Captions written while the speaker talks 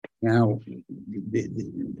Now, the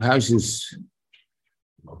Parshas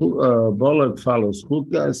Balak follows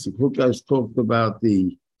Chukas. Chukas talked about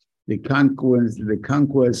the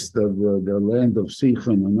conquest of the land of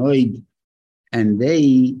Sichon and Og, and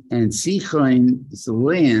Sichon's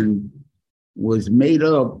land was made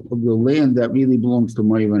up of the land that really belongs to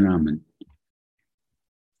Moav and Ammon.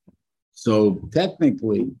 So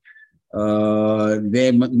technically,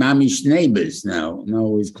 they're mamish neighbors now.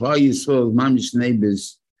 No, it's Klal Yisrael mamish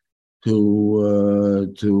neighbors to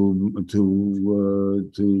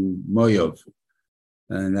Moav,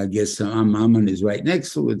 and I guess Ammon is right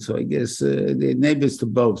next to it. So I guess they're neighbors to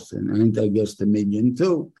both, and I guess to Midian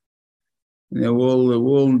too. They're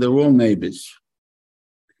all neighbors.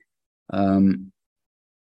 I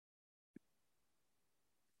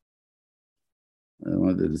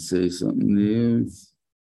wanted to say something there.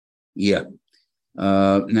 Yeah.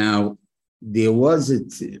 Now, there was a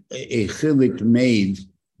chilik made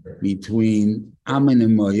between Ammon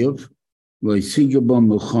and Moav, which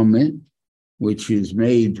is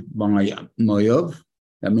made by Moav.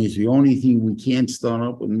 That means the only thing we can't start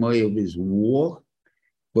up with Moav is war,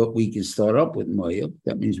 but we can start up with Moav.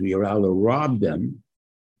 That means we are allowed to rob them.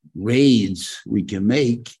 Raids we can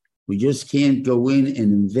make. We just can't go in and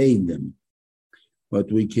invade them.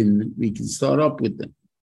 But we can start up with them.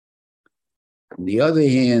 On the other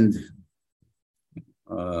hand,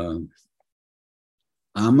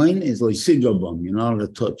 Ammon is like Sigabum, you're not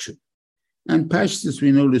allowed to touch it. And Parshas,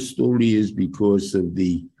 we know the story is because of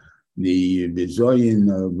the Zoyin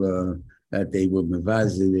of that they would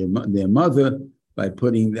mevazeh their mother by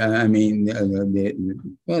putting, their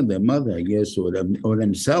mother, I guess, or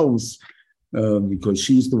themselves, because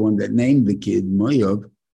she's the one that named the kid Moav.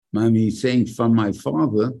 Mommy is saying from my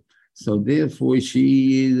father, so therefore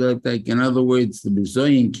she, like in other words, the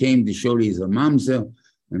Bezoyin came to show he's a mamzer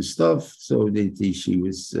and stuff. So she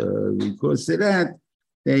was because of that,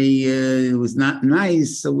 it was not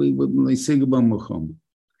nice. So we would sing about Muhammad.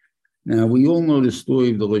 Now we all know the story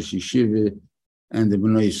of the Rosh Yeshiva and the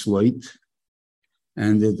Bnei Shlit,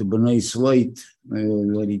 and that the Bnei Shlit,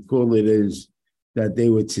 what he called it is that they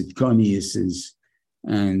were tzidkoniuses.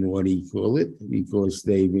 And what do you call it? Because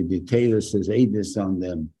the Torah says Edus on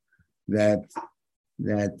them that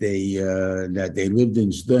they lived in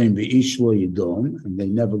Sdom v'ishlo Yidom, and they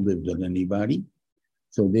never lived with anybody.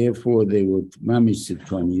 So therefore, they were mamish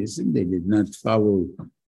tzidkoniusim. They did not follow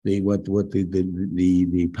the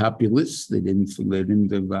populace. They didn't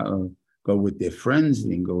go with their friends. They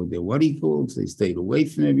didn't go with their what he calls. They stayed away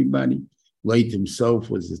from everybody. Lot himself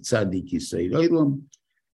was a tzaddik yisayid olam.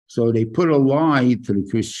 So they put a lie to the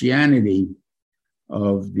Christianity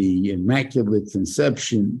of the Immaculate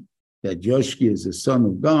Conception that Yoshki is the Son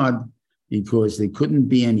of God, because they couldn't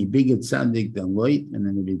be any bigger tzaddik than Lot, and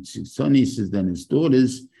then his sons than his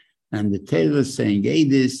daughters. And the Torah saying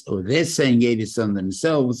Edis, or they're saying Edis on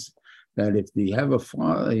themselves, that if they have a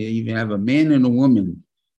father, even have a man and a woman,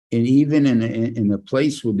 and even in a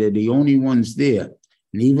place where they're the only ones there,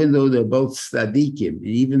 and even though they're both tzaddikim, and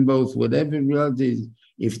even both whatever relatives,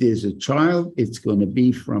 if there's a child, it's going to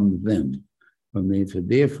be from them.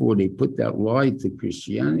 Therefore, they put that lie to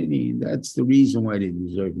Christianity, and that's the reason why they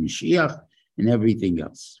deserve Mashiach and everything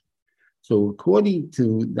else. So according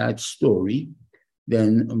to that story,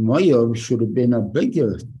 then Moav should have been a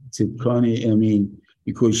bigger tzidkoni,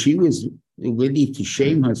 because she was ready to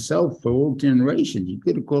shame herself for all generations. You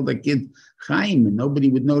could have called that kid Chaim, and nobody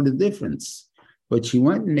would know the difference. But she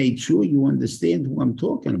went and made sure you understand who I'm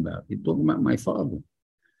talking about. You're talking about my father.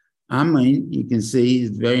 Ammon, you can say,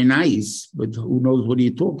 is very nice, but who knows what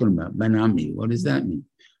you're talking about? Ben Ami, what does that mean?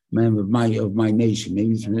 Man of my nation.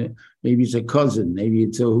 Maybe it's a cousin. Maybe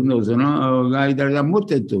it's a, who knows?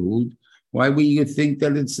 Why would you think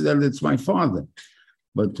that it's my father?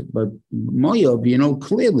 But Moav, you know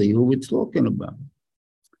clearly who we're talking about.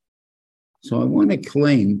 So I want to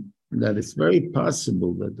claim that it's very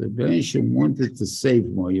possible that the Rebbe wanted to save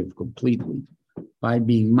Moav completely by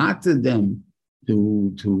being matter them.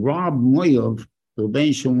 To rob Moav, the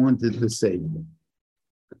Rebbe wanted to save them.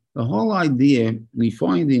 The whole idea we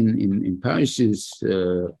find in Parshas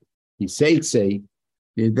Yiseitze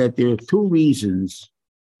is that there are two reasons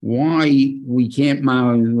why we can't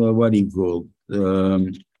what he called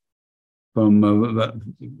from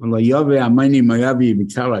Layave Amani Mayavi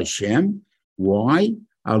Vital Hashem. Why?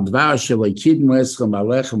 Al Dvar Shelakid Moeschem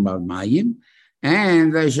Alechem Almayim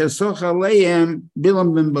and Shasoch Aleim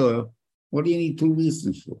Bilam Ben Bar. What do you need two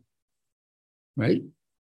reasons for? Right?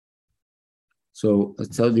 So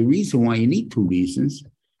the reason why you need two reasons,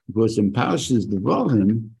 because in Parshas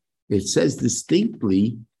Devarim, it says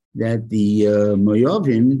distinctly that the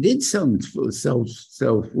Moyavim did sell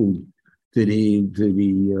food to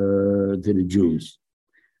the Jews.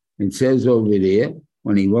 It says over there,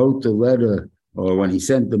 when he wrote the letter, or when he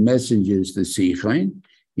sent the messengers to Sichain,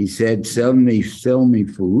 he said, sell me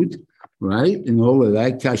food, right? And all of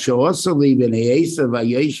that. Kasha also leave an Esav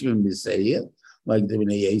Hayeshvim B'Seir, like the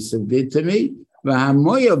Esav did to me.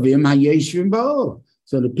 V'hamoyavim Hayeshvim Ba'or.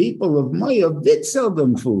 So the people of Moav did sell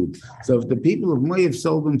them food. So if the people of Moav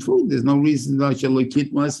sold them food, there's no reason that shall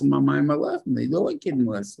kid Muslim Mamayim Alech. They don't kid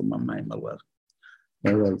Muslim Mamayim Alech.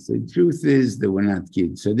 So the truth is that we're not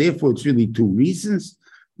kids. So therefore, it's really two reasons.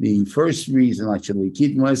 The first reason, actually,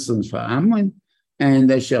 kid Muslims for Ammon, and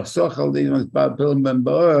the Shech Sochal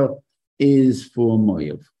is for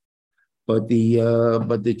Moav. But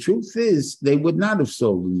the truth is, they would not have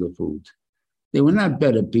sold them the food. They were not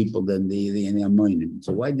better people than the Ammonim.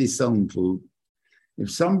 So why are they selling food? If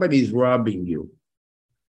somebody's robbing you,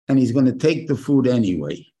 and he's going to take the food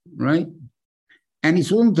anyway, right? And he's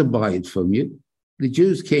willing to buy it from you. The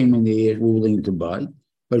Jews came in the air willing to buy.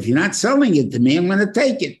 But if you're not selling it to me, I'm going to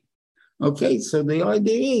take it. Okay, so the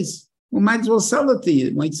idea is, we might as well sell it to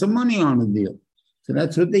you, make some money on the deal. So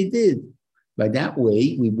that's what they did. By that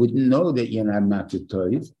way, we wouldn't know that you're not market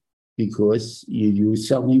toiv because you're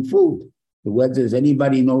selling food. Whether does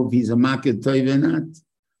anybody know if he's a market toiv or not?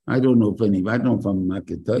 I don't know if anybody. I don't know if I'm a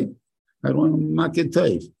market toiv. I don't know if I'm a market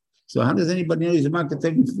toiv. So how does anybody know he's a market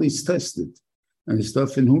toiv until he's tested? And the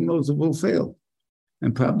stuff, and who knows if will fail?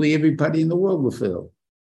 And probably everybody in the world will fail.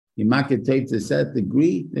 You market toiv to that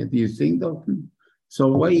degree that you think of. So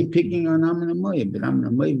why are you picking on Ammon and Moav? But Ammon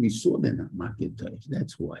and Moav, we saw they're not market toiv.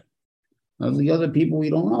 That's why. Of the other people, we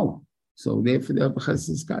don't know. So therefore, the Parshas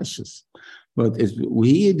is cautious. But as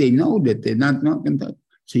we hear, they know that they're not knocking that.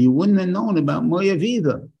 So you wouldn't have known about Moav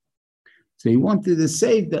either. So he wanted to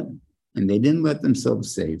save them, and they didn't let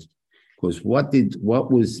themselves save. Because what did they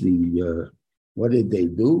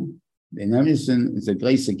do? They noticed it's a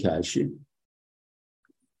grace kasha.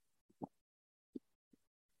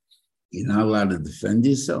 You're not allowed to defend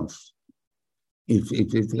yourself. If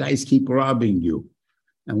the guys keep robbing you,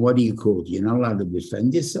 and what do you call it? You're not allowed to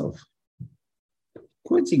defend yourself. Of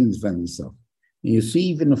course you can defend yourself. And you see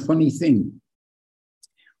even a funny thing.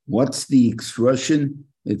 What's the expression?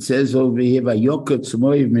 It says over here, Vayokotz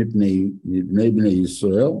Moav mipnei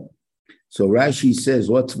Yisrael. So Rashi says,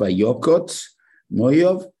 what's Vayokotz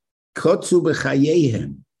Moav? Kotzu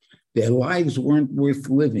b'chayehem. Their lives weren't worth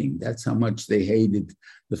living. That's how much they hated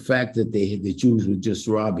the fact that the Jews were just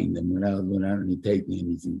robbing them without any taking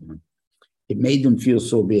anything from them. It made them feel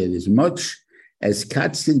so bad. As much as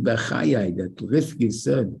Katzid b'chayai, that Rivka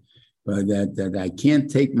said, that I can't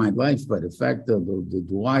take my life by the fact of the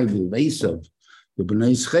Dwight, the Esav, the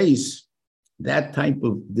Bnei Ches, that type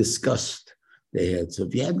of disgust they had. So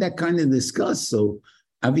if you have that kind of disgust, so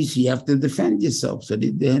obviously you have to defend yourself. So they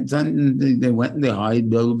went and they hired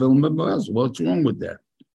Bill Mabaz. What's wrong with that?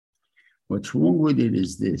 What's wrong with it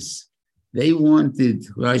is this. They wanted,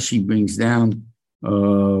 Rashi brings down,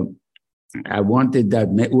 I wanted that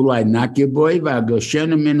Ulai Nakiboy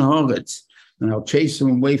Vagoshenim in Horetz. And I'll chase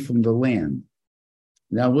them away from the land.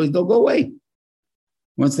 Now they'll go away.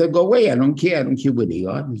 Once they go away, I don't care. I don't care where they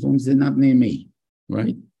are, as long as they're not near me,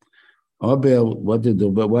 right? What did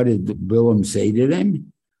Bilam say to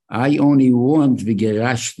them? I only want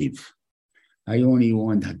v'gerashtiv. I only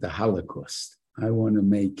want the Holocaust. I want to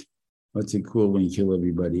make, what's it called when you kill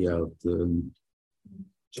everybody out?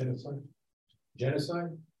 Genocide.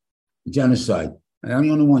 Genocide. I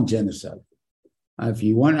only want genocide. If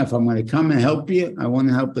I'm going to come and help you, I want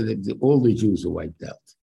to help it if all the Jews are wiped out.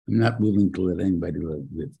 I'm not willing to let anybody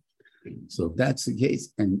live. So if that's the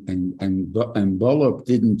case, and Balak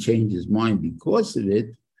didn't change his mind because of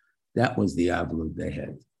it, that was the avla they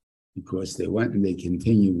had, because they went and they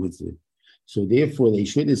continued with it. So therefore, they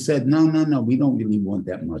should have said, no, we don't really want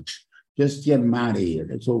that much. Just get them out of here.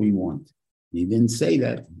 That's all we want. He didn't say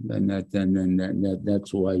that,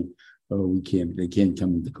 that's why they can't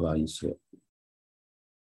come into Klal Yisrael.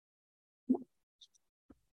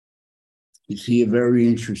 You see a very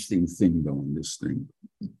interesting thing, though, in this thing.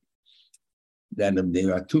 That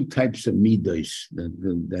there are two types of midas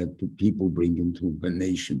that people bring into a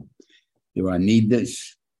nation. There are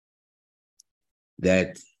midas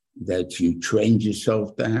that you train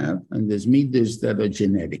yourself to have, and there's midas that are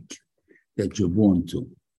genetic, that you're born to.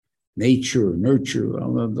 Nature, nurture,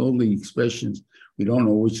 all the expressions. We don't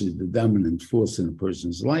know which is the dominant force in a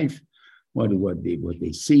person's life. What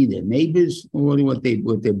they see, their neighbors, or what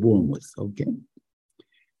they're born with. Okay,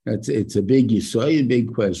 it's a big a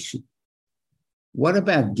big question. What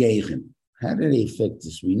about Geirim? How do they affect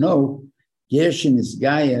us? We know Gershin is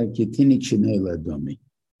Gaia Ketinik Shenela Domi.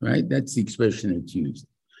 Right? That's the expression that's used.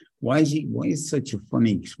 Why is such a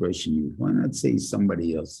funny expression used? Why not say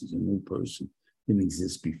somebody else is a new person, didn't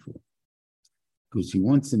exist before? Because he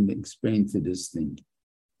wants him to explain to this thing.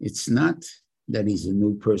 It's not that he's a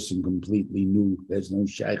new person, completely new. There's no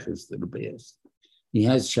shaykhs to the past. He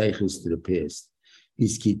has shaykhs to the past.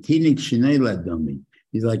 He's kitinik shnei ladami.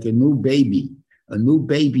 He's like a new baby. A new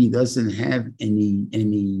baby doesn't have any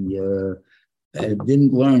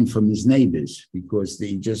didn't learn from his neighbors because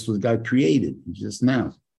they just got created just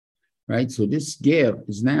now, right? So this ger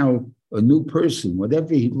is now a new person.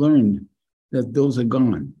 Whatever he learned, that those are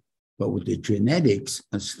gone, but with the genetics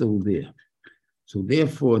are still there. So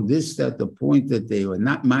therefore, at the point that they were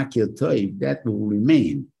not makir toiv, that will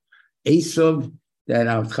remain. Esav,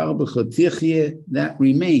 that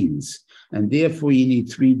remains. And therefore, you need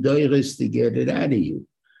 3 doiras to get it out of you.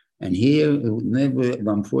 And here, it will never,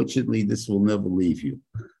 unfortunately, this will never leave you.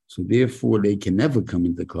 So therefore, they can never come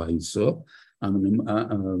into Klal Yisrael.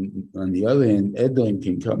 On the other hand, Edom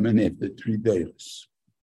can come in after 3 doiras.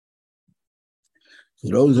 So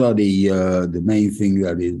those are the main thing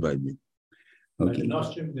that is by me. Okay.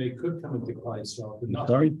 The they could come into Klal Yisrael.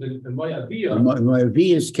 Sorry? The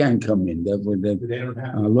Moavias can come in. They don't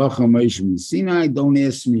have. Sinai, don't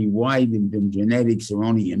ask me why the genetics are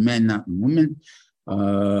only in men, not in women.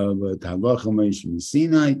 But Halacha Moshe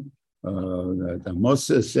Sinai, that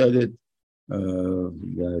Moshe said it,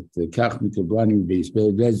 that Kach Mikablani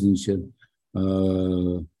Beisbel Bezin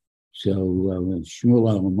shall Shmuel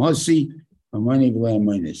al-Mosi. There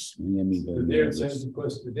it says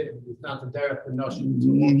because it's not the derech for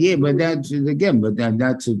Nashim. Yeah, but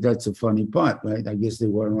that's a funny part, right? I guess they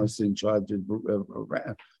weren't also in charge of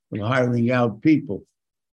hiring out people.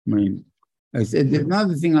 I mean, I said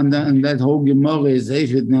another thing on that whole Gemara is they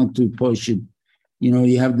should not to push it. You know,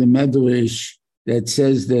 you have the Medrash that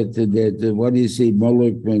says that what do you say,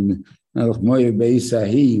 Balak when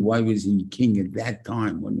why was he king at that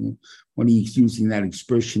time? When he's using that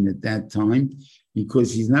expression at that time,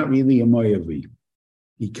 because he's not really a Moavi.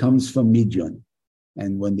 He comes from Midian.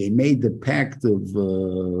 And when they made the pact of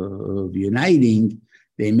uniting,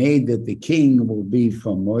 they made that the king will be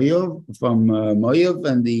from Moav,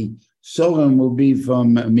 and the Soram will be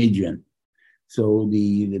from Midian. So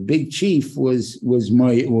the big chief was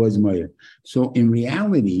Moav. So in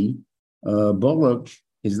reality, Balak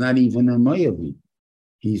is not even a Moavi.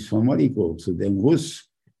 He's from what he called. So then Rus,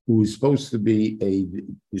 who is supposed to be a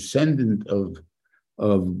descendant of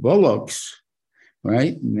Balaks,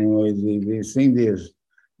 right? They think there's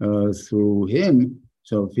through him.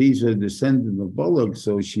 So if he's a descendant of Balak,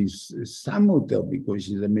 so she's Samuta because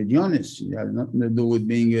she's a Midianist. She has nothing to do with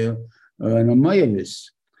being an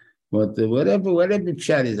Amayavis. But whatever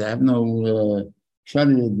chat is, I have no chat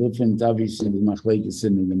is different, obviously, the Machlekes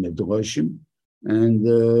in the Medrashim, and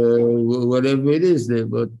whatever it is there,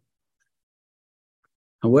 but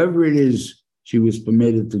however it is, she was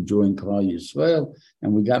permitted to join Klal Yisrael,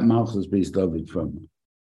 and we got Malchus based David from her.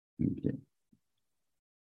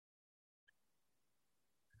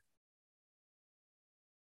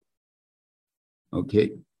 Okay.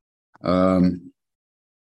 Okay.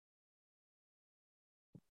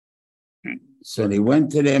 So they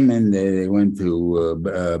went to them, and they went to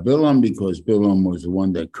Bilam, because Bilam was the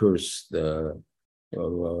one that cursed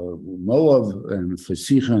Moab, and for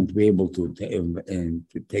Sichon to be able to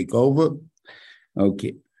take over.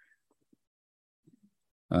 Okay.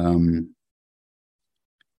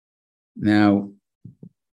 Now,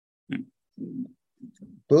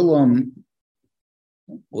 Bilam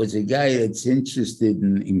was a guy that's interested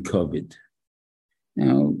in covet.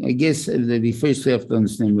 Now, I guess that we first have to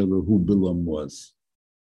understand who Bilam was.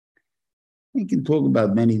 We can talk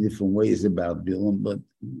about many different ways about Bilam, but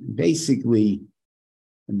basically,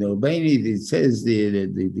 in the Rebbeinu, it says there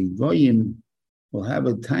that the Goyim will have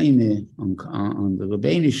a taina on the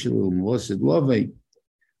Rebbeinu Shalom, Vosed Love,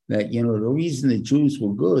 that, the reason the Jews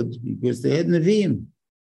were good, because they had Nevi'im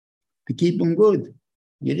to keep them good.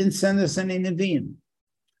 You didn't send us any Nevi'im.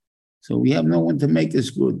 So we have no one to make us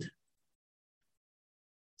good.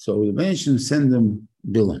 So the Rebbeinu send them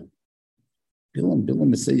Bilam.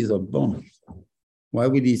 Bilam says he's a bum. Why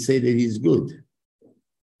would he say that he's good?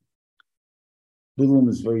 Bilam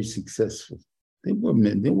is very successful. They were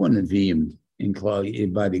Nevi'im in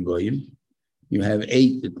Badi Goyim. You have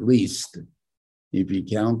 8 at least. If you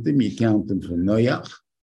count them for Noach,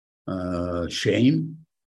 Shem,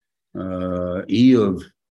 Eov,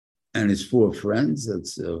 and his 4 friends.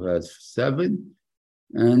 That's 7,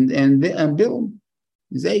 and Bilam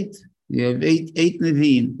is 8. You have 8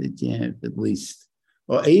 Nevi'im that you have at least.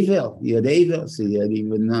 Or Avel, you had Avel, so you had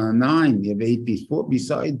even 9. You have 8 before,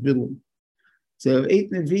 besides Bilam. So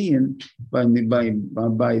 8 Nevi'im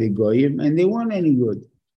by the Goyim, and they weren't any good.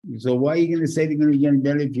 So why are you going to say they're going to get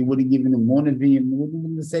better if you would have given them more Nevi'im? It would have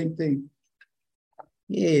been the same thing.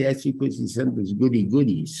 Yeah, that's because he sent us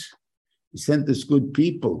goodies. He sent us good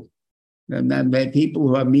people. Not bad people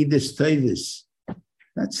who are midas tovos.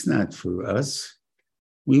 That's not for us.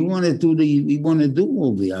 We want to do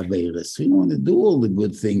all the averos. We want to do all the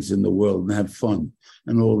good things in the world and have fun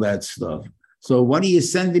and all that stuff. So what are you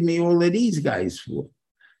sending me all of these guys for?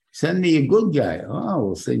 Send me a good guy. Oh,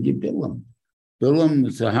 we'll send you Bilam.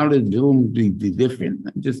 Bilam, so how did Bilam be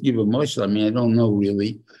different? Just give a mushal. I mean, I don't know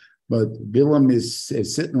really. But Bilam is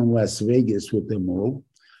sitting in Las Vegas with them all,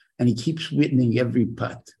 and he keeps winning every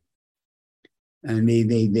pot. And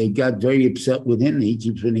they got very upset with him. He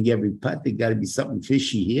keeps winning every pot. There got to be something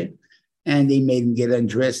fishy here. And they made him get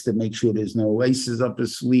undressed to make sure there's no laces up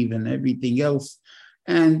his sleeve and everything else.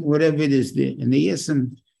 And whatever it is there. And they asked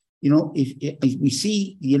him, if we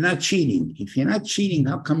see you're not cheating. If you're not cheating,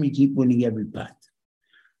 how come you keep winning every pot?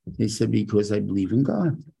 They said, because I believe in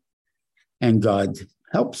God. And God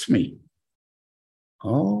helps me.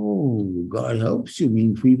 Oh, God helps you. I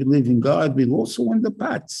mean, if we live in God, we'll also win the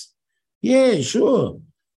pots. Yeah, sure.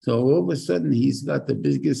 So all of a sudden, he's got the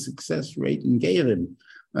biggest success rate in Gerim,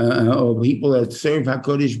 or people that serve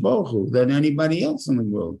HaKadosh Baruch Hu than anybody else in the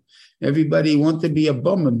world. Everybody want to be a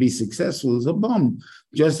bum and be successful as a bum.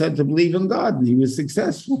 Just had to believe in God, and he was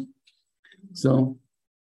successful. So,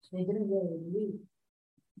 they didn't really believe.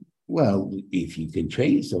 Well, if you can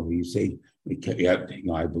train yourself, you say,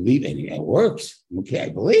 I believe, and it works. Okay, I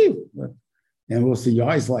believe. And we'll see your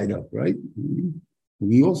eyes light up, right?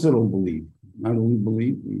 We also don't believe. How do we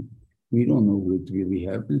believe? We don't know what really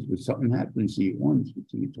happens, but something happens to you once,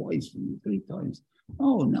 to you twice, to you 3 times.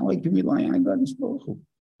 Oh, now I can rely on God's Baruch.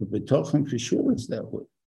 But we're talking for sure it's that way.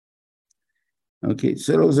 Okay,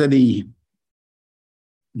 so those are the,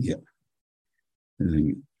 yeah.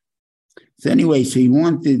 So anyway, so he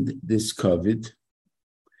wanted this covered,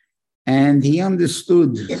 and he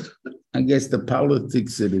understood, I guess, the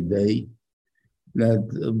politics of the day, that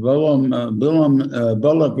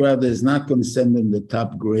Balak rather is not going to send them the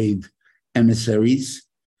top grade emissaries,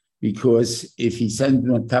 because if he sends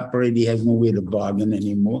them a top grade, he has nowhere to bargain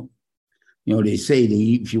anymore. They say that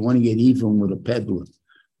if you want to get even with a peddler,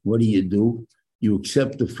 what do? You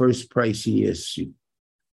accept the first price he asks you,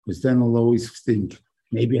 because then he'll always think,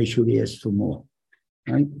 maybe I should ask for more,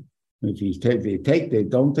 right? If they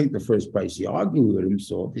don't take the first price, you argue with him,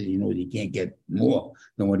 so because he can't get more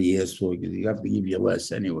than what he asked for, because you have to give you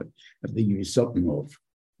less anyway. You have to give you something off,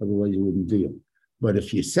 otherwise you wouldn't deal. But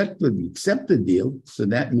if you accept the deal, so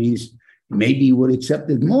that means maybe you would have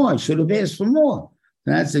accepted more. I should have asked for more.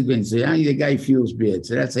 That's the thing. So now the guy feels bad.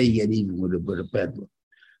 So that's how you get even with a peddler.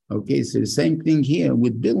 Okay, so the same thing here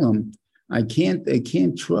with Bilam. I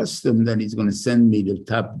can't trust him that he's going to send me the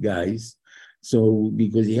top guys. So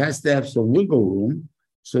because he has to have some wiggle room.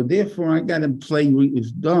 So therefore I got to play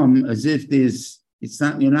dumb as if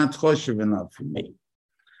you're not choshev enough for me.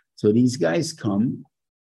 So these guys come,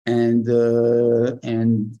 and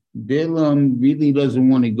Bilam really doesn't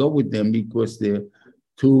want to go with them because they're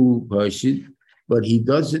too Parshas, but he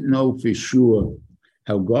doesn't know for sure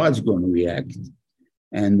how God's going to react.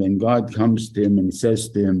 And when God comes to him and says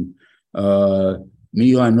to him,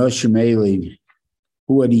 who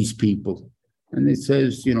are these people? And it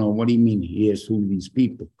says, what do you mean? He asks, who are these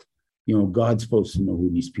people? God's supposed to know who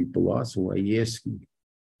these people are, so why are you asking?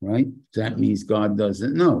 Right? That means God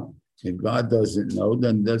doesn't know. If God doesn't know,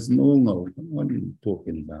 then doesn't all know. What are you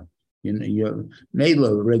talking about? You're maybe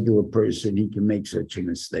a regular person, he can make such a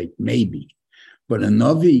mistake, maybe. But a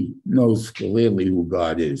Navi knows clearly who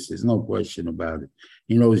God is. There's no question about it.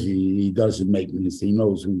 He knows he doesn't make mistakes. He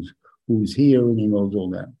knows who's here, and he knows all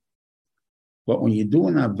that. But when you're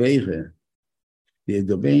doing Aveira, the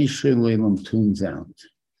Devei Shalom tunes out.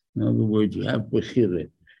 In other words, you have Bechira.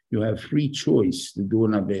 You have free choice to do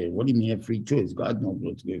an Aveira. What do you mean you have free choice? God knows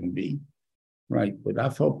what it's going to be. Right? But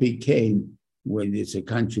Afal Pikein, when it's a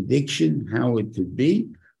contradiction, how it could be.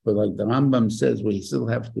 But like the Rambam says, we still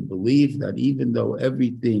have to believe that even though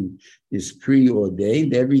everything is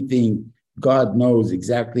preordained, everything God knows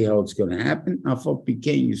exactly how it's going to happen, Afal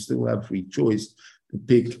Pikein, you still have free choice to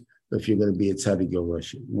pick if you're going to be a tzaddik or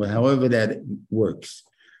Russian. Well, however that works.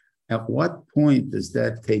 At what point does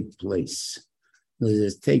that take place?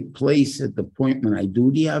 Does it take place at the point when I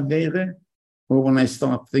do the Aveira, or when I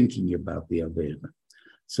start thinking about the Aveira?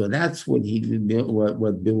 So that's what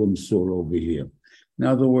what Bilam saw over here. In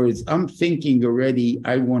other words, I'm thinking already,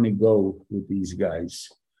 I want to go with these guys.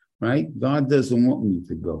 right? God doesn't want me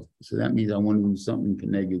to go. So that means I want to do something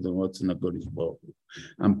connected to what's not good as well.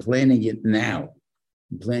 I'm planning it now.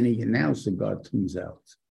 I'm planning it now so God tunes out.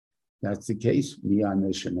 That's the case. We are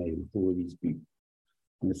Neshanei for these people.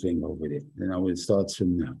 The thing over there. Then it starts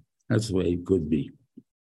from now. That's the way it could be.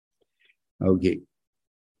 Okay.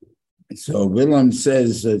 So Bilam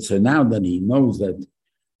says, so now that he knows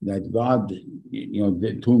that God,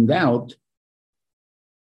 tuned out,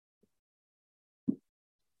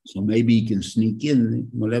 so maybe he can sneak in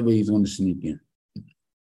whatever he's going to sneak in.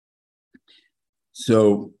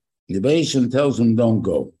 So the Beisham tells him, don't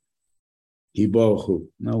go.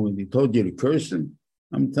 Now, when he told you to curse him,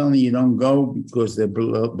 I'm telling you, don't go because they're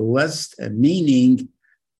blessed, and meaning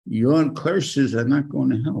your curses are not going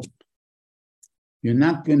to help. You're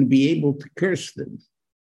not going to be able to curse them.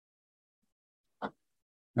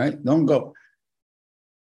 Right? Don't go.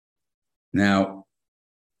 Now,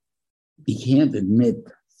 he can't admit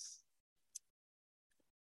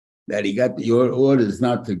that he got your orders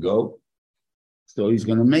not to go. So he's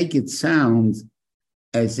going to make it sound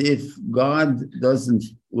as if God doesn't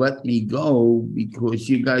let me go because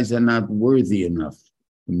you guys are not worthy enough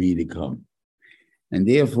for me to come. And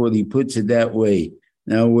therefore, he puts it that way.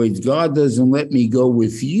 In other words, God doesn't let me go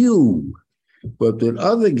with you, but with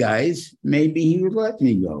other guys, maybe he would let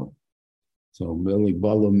me go. So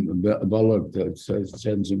Balak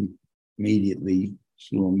sends him immediately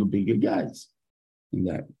stronger, bigger guys. And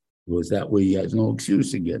that was that way he has no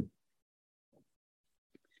excuse again.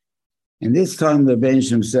 And this time the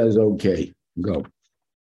Benjamin says, okay, go.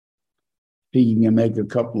 If you can make a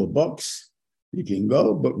couple of bucks, you can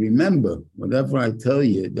go. But remember, whatever I tell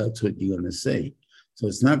you, that's what you're going to say. So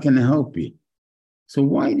it's not going to help you. So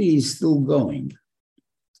why are you still going?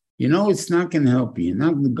 You know it's not going to help you.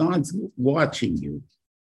 God's watching you.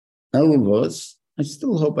 All of us, I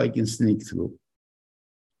still hope I can sneak through.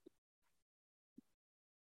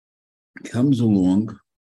 Comes along,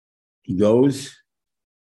 he goes,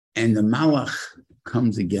 and the Malach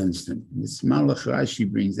comes against him. This Malach Rashi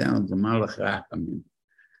brings down the Malach Rachamim.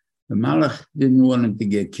 The Malach didn't want him to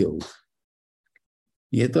get killed.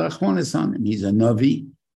 He had Rachmanis on him. He's a Navi.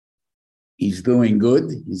 He's doing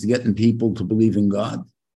good. He's getting people to believe in God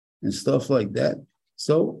and stuff like that.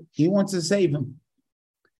 So he wants to save him.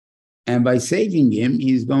 And by saving him,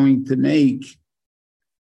 he's going to make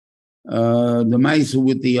the mice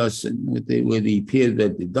with the yasin, where he appeared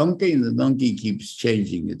at the donkey, and the donkey keeps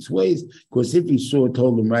changing its ways. Because if he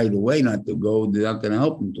told him right away not to go, they're not going to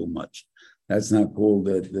help him too much. That's not called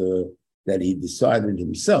that he decided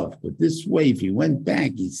himself. But this way, if he went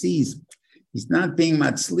back, he sees he's not being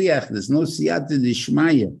matzliach. There's no siyata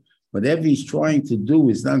d'shmaya. Whatever he's trying to do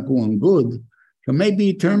is not going good. So maybe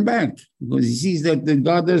he turned back because he sees that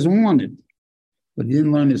God doesn't want it. But he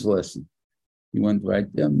didn't learn his lesson. He went right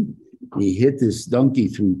there. He hit this donkey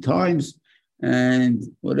 3 times, and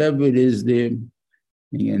whatever it is there,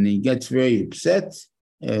 and he gets very upset,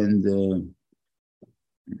 and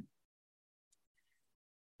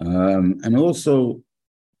also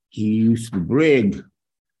he used to brag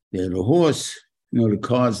that a horse, the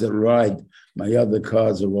cars that ride, my other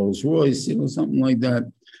cars are Rolls Royce, something like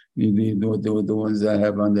that. The ones that I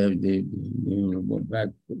have on the back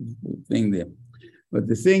thing there. But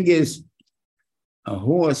the thing is, a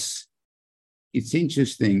horse, it's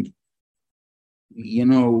interesting,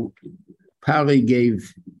 Pali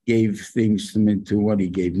gave things to what he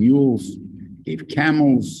gave mules, gave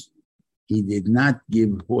camels. He did not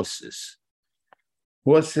give horses.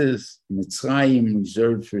 Horses, Mitzrayim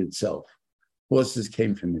reserved for itself. Horses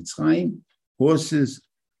came from Mitzrayim. Horses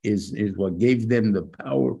is what gave them the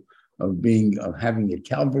power of having a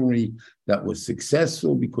cavalry that was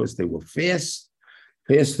successful because they were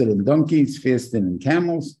faster than donkeys, faster than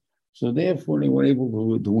camels. So therefore, they were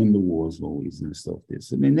able to win the wars always and stuff like this.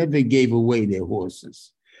 So they never gave away their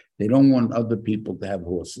horses. They don't want other people to have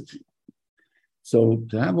horses. So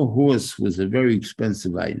to have a horse was a very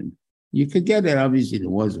expensive item. You could get it. Obviously, there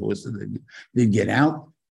was horses that did get out.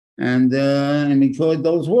 And because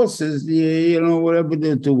those horses, whatever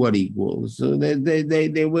they're to what equals. So they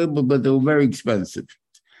were, but they were very expensive.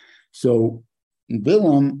 So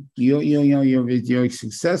Bilam, you're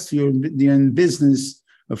successful. You're in business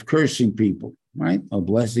of cursing people, right, or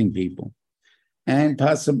blessing people, and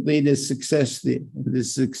possibly there's success there.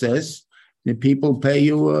 There's success. The people pay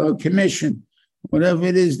you a commission, whatever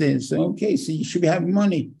it is. There, so okay, so you should have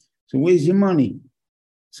money. So where's your money?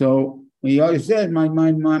 So he always said, my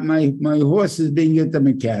horse is being at the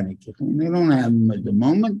mechanic. They don't have them at the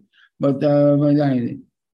moment, but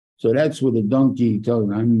so that's what the donkey tells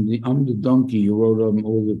me. I'm the donkey you rode on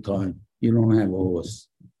all the time. You don't have a horse.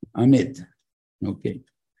 I'm it. Okay.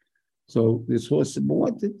 So this horse said, but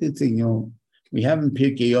what did the thing, we have in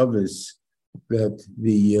Pirkei Avos that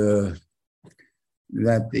the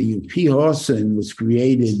Pi Hosen was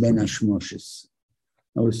created ben Hashmoshes.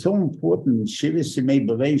 Now it's so important in Shivas Yemei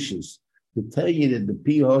Bereshis to tell you that the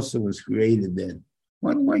Pi Hosen was created then.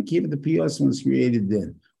 Why keep the Pi Hosen was created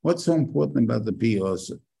then? What's so important about the Pi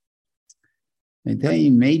Hosen? I tell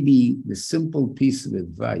you, maybe the simple piece of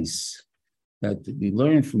advice that we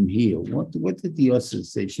learn from here. What did the Hosen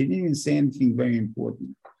say? She didn't even say anything very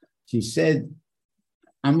important. She said,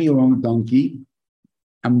 I'm your own donkey.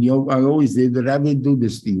 I always did that. I didn't do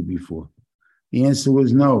this to you before. The answer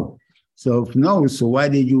was no. So if no, so why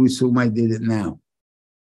did you assume I did it now?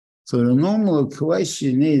 So the normal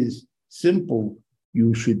question is simple.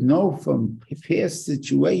 You should know from past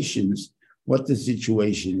situations what the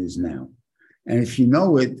situation is now. And if you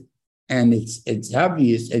know it and it's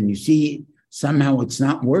obvious and you see somehow it's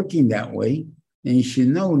not working that way, then you should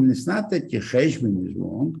know. And it's not that your cheshbon is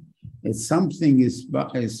wrong. It's something is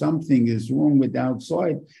wrong with the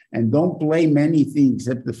outside, and don't blame anything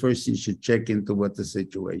except the first you should check into what the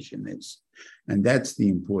situation is, and that's the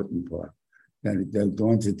important part that they're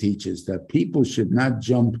going to teach us, that people should not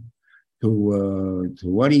jump to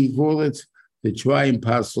what do you call it, to try and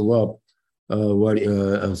parcel up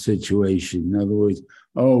a situation. In other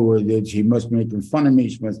words, she must be making fun of me.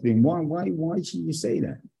 She must be. Why should you say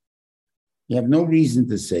that? You have no reason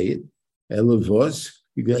to say it. Elavos.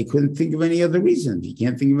 Because I couldn't think of any other reason. If you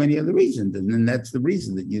can't think of any other reason, then that's the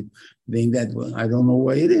reason that you think that, well, I don't know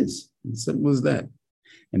why it is. As simple as that.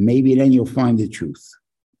 And maybe then you'll find the truth.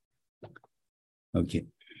 Okay.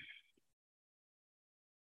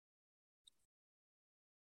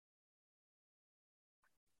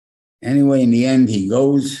 Anyway, in the end, he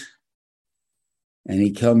goes and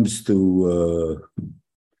he comes to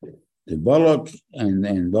Balak,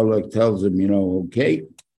 and Balak tells him, okay,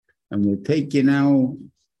 I'm going to take you now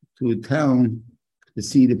to a town to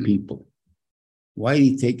see the people. Why did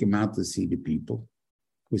he take him out to see the people?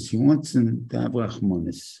 Because he wants them to have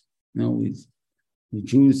Rachmanis. The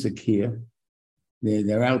Jews are here.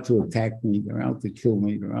 They're out to attack me. They're out to kill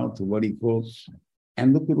me. They're out to what he calls.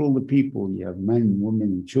 And look at all the people. You have men, women,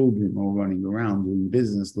 and children all running around doing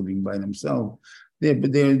business, living by themselves. They're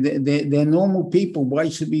normal people. Why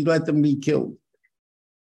should we let them be killed?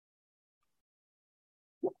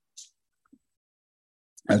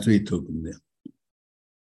 That's what he took him there.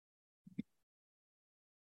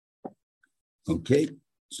 Okay,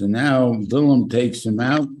 so now Bilam takes him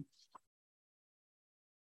out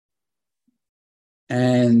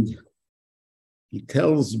and he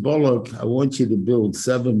tells Balak, I want you to build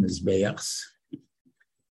 7 mizbeachs.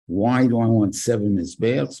 Why do I want 7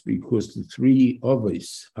 mizbeachs? Because the 3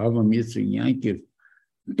 Avos, Avraham, Yitzchak, Yaakov,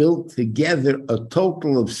 built together a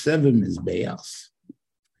total of 7 mizbeachs.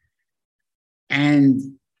 And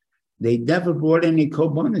they never brought any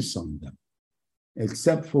korbanos on them,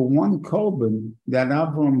 except for one korban that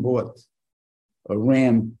Avram bought, a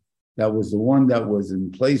ram that was the one that was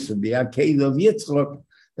in place of the Akedah of Yitzchak.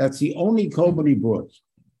 That's the only korban he brought.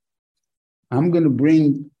 I'm going to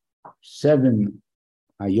bring 7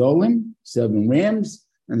 ayolim, 7 rams,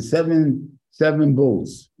 and seven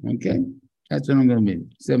bulls. Okay, that's what I'm going to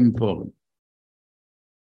bring. 7 korban.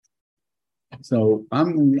 So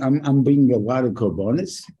I'm bringing a lot of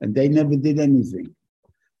korbanos, and they never did anything.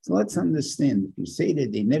 So let's understand. If you say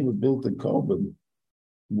that they never built a korban,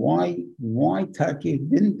 why Taki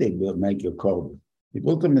didn't they make a korban? They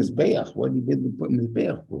built a mizbeach. What did they put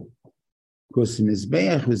mizbeach for? Because the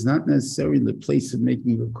mizbeach was not necessarily the place of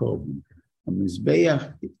making a korban. A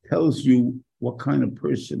mizbeach, it tells you what kind of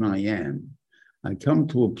person I am. I come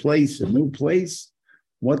to a place, a new place.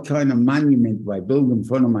 What kind of monument do I build in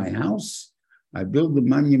front of my house? I build the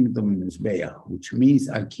monument of a mizbeach, which means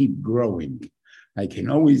I keep growing. I can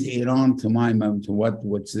always add on to to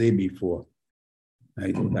what's there before.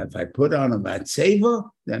 If I put on a batseva,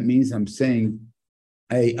 that means I'm saying,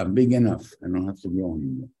 hey, I'm big enough. I don't have to grow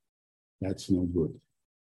anymore. That's no good.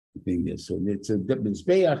 I think this. So it's the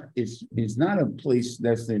mizbeach is not a place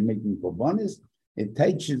that's they're making korbanos. It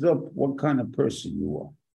teaches up what kind of person you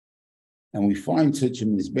are. And we find such a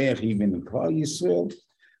mizbeach even in Klal Yisrael,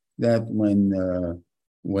 that when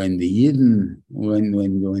the Yidden, when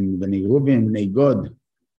Reuven and God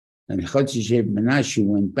and Chatzishev Menashe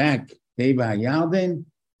went back, Teva Yarden,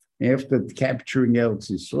 after capturing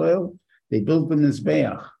Eretz Yisrael, they built a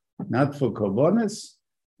mizbeach, not for korbanos,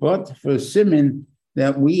 but for Siman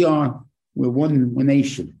that we're one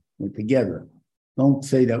nation, we're together. Don't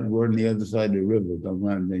say that we're on the other side of the river.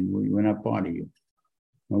 We're not part of you.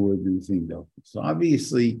 No word in the thing though. So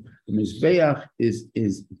obviously, the Mizbeach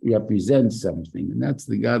is represents something, and that's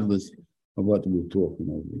the godless of what we're talking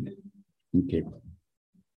over here. Okay.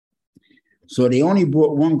 So they only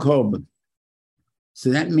brought one korban. So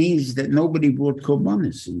that means that nobody brought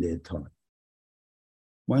korbanos in their time.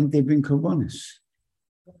 Why didn't they bring korbanos?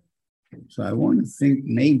 So I want to think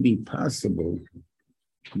maybe possible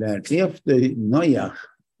that after Noach,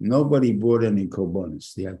 nobody brought any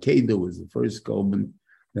korbanos. The Akedah was the first korban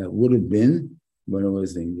that would have been, but I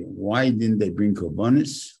was thinking, why didn't they bring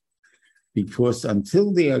korbanos? Because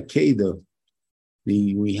until the Akedah,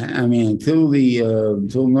 until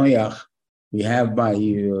Noach, we have by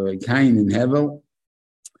Cain and Hevel.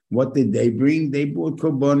 What did they bring? They brought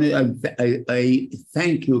korban, a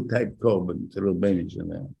thank you type korban to Reuven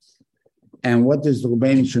Shalom. And what does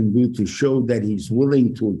Reuven Shalom do to show that he's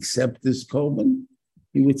willing to accept this korban?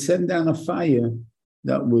 He would send down a fire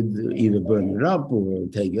that would either burn it up or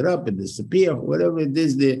take it up and disappear, whatever it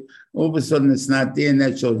is there. All of a sudden it's not there, and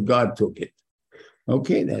that shows God took it.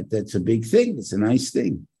 Okay, that's a big thing. It's a nice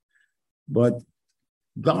thing. But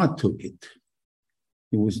God took it.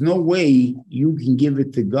 There was no way you can give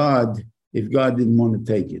it to God if God didn't want to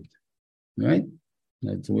take it, right?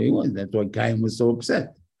 That's the way it was. That's why Cain was so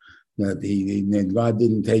upset that God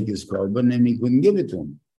didn't take his korban and he couldn't give it to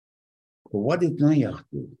him. But what did Noach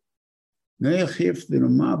do? Noach, after the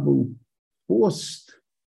Mabu, forced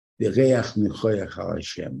the Reach Nechoyach al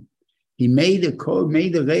Hashem. He made a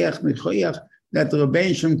Reach Nechoyach that the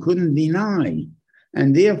Reuven Shalom couldn't deny.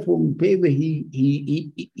 And therefore,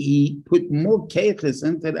 he put more keches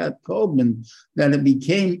into that korban that it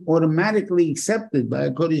became automatically accepted by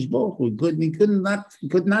a Kodesh Baruch Hu. He could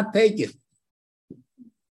not take it.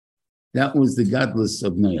 That was the godless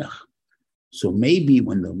of Noach. So maybe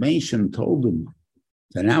when the Reuven Shalom told him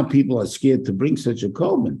that now people are scared to bring such a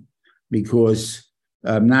korban because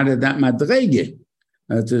not at that madrege.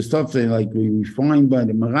 That's a stuff like we find by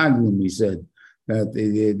the Meraglim, we said.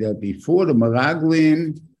 That before the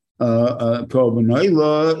Meraglim, korban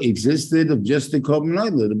oila existed of just the korban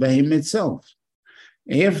oila, the behem itself.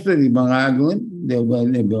 After the Meraglim,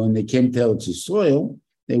 when they came to Eretz Yisrael,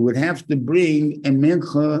 they would have to bring a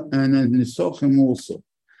mincha and a nesochim also.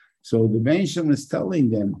 So the Reuven Shalom is telling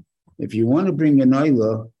them, if you want to bring an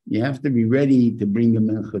oila, you have to be ready to bring a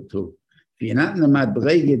mincha too. If you're not in the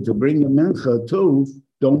madrege to bring a mincha too,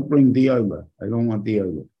 don't bring the oila. I don't want the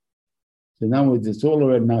oila. So now it's all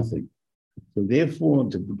or nothing. So therefore,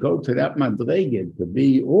 to go to that madrege, to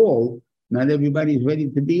be all, not everybody's ready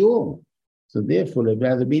to be all. So therefore, they'd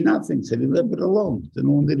rather be nothing. So they leave it alone. It's an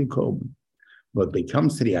only korban. But when it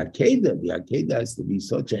comes to the Akedah has to be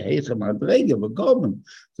such a heicha madrege of a korban.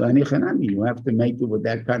 So you have to make it with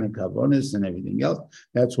that kind of kavanas and everything else.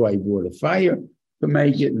 That's why he brought a fire to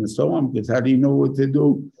make it and so on. Because how do you know what to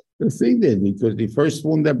do? The thing did, because the first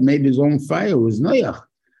one that made his own fire was Noach.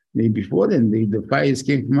 Before then, the fires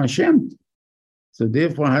came from Hashem. So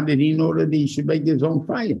therefore, how did he know that he should make his own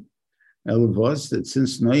fire? It was that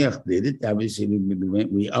since Noach did it, obviously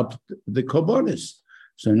we upped the korbanos.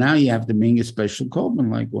 So now you have to bring a special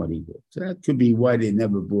korban like what he did. So that could be why they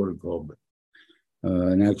never brought a korban,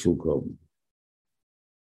 an actual korban.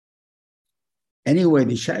 Anyway,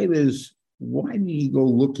 the shaila is, why did he go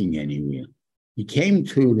looking anywhere? He came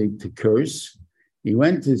to curse. He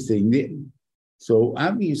went to sing. So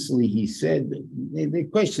obviously he said, they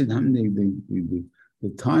questioned him, the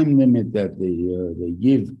time limit that they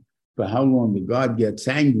give for how long the God gets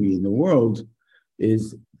angry in the world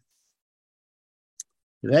is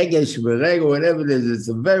regesh v'rega, whatever it is, it's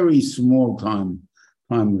a very small time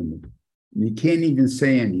limit. You can't even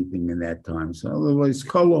say anything in that time. So otherwise,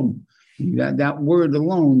 kolom, that word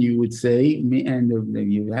alone, you would say,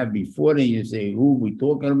 and you have before then, you say, who we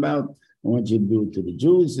talking about? I want you to do it to the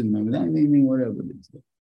Jews and whatever it is.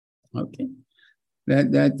 Okay,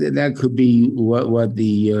 that could be what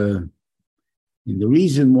the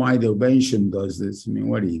reason why the Reuven Shalom does this. I mean,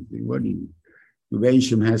 what do you the Reuven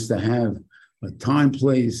Shalom has to have a time,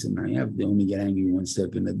 place, and I have to only get angry 1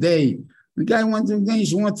 second a day. The guy wants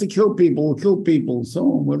to kill people. So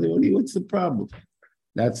what's the problem?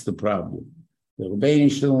 That's the problem. The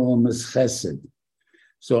Reuven Shalom is chesed.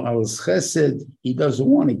 So our chesed, he doesn't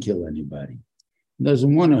want to kill anybody. He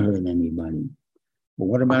doesn't want to hurt anybody. But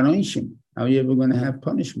what about Oishim? How are you ever going to have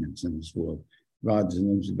punishments in this world? God's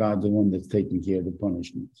the one that's taking care of the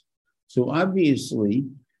punishments. So obviously,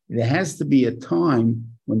 there has to be a time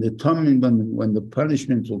when the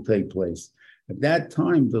punishments will take place. At that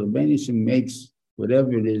time, the Reuven Shalom makes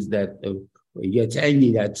whatever it is that he gets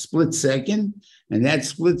angry that split second, and that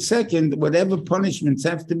split second, whatever punishments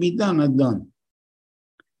have to be done are done.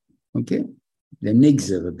 Okay, the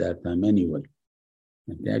nigzer at that time anyway.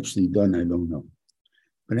 If they're actually done, I don't know.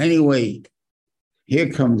 But anyway, here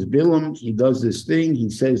comes Bilam. He does this thing. He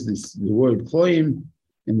says the word kloim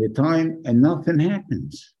in the time, and nothing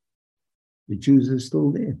happens. The Jews are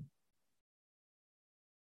still there.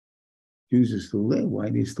 Jews are still there. Why are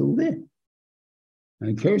they still there?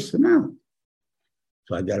 I cursed them out.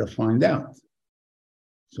 So I got to find out.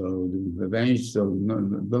 So the evangelist,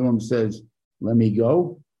 Bilam says, let me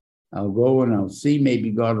go. I'll go and I'll see.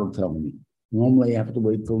 Maybe God will tell me. Normally I have to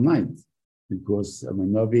wait till night because I'm a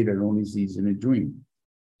Navi that only sees in a dream.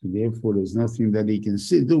 So therefore, there's nothing that he can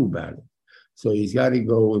do about it. So he's got to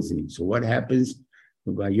go with him. So what happens?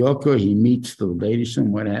 By Yoko, he meets the Levitichan.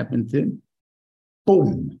 What happened to him?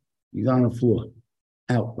 Boom! He's on the floor,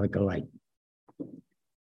 out like a light.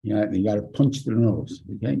 Yeah, you got to punch the nose.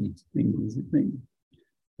 Okay, it's the thing.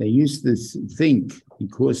 They used to think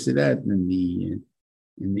because of that in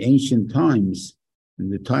the ancient times, in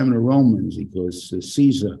the time of the Romans, because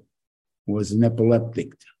Caesar was an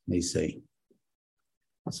epileptic, they say.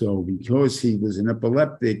 So because he was an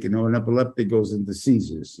epileptic, an epileptic goes into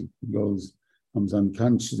seizures. He comes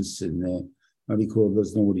unconscious and what do you call it,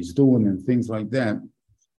 doesn't know what he's doing and things like that.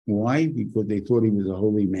 Why? Because they thought he was a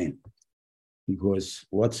holy man. Because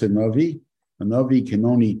what's a Navi? A Navi can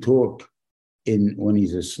only talk when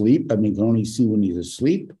he's asleep. Can only see when he's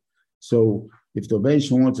asleep. So if the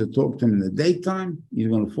Beishon wants to talk to him in the daytime, he's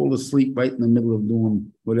going to fall asleep right in the middle of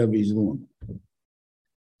doing whatever he's doing.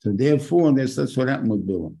 So therefore, that's what happened with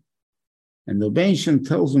Bilam. And the Beishon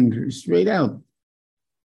tells him straight out,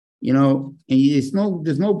 there's no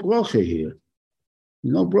bracha here.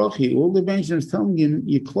 There's no bracha. All the Beishon is telling him,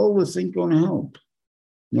 your clothes ain't going to help.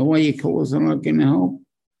 You know why your clothes are not going to help?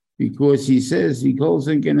 Because he says your clothes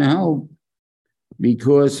ain't going to help.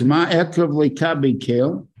 Because ma'ekav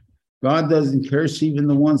lekabekel, God doesn't curse even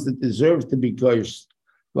the ones that deserve to be cursed,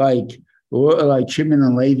 like Shimon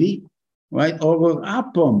and Levi, right? Or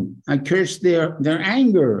Apam, I cursed their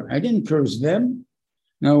anger. I didn't curse them.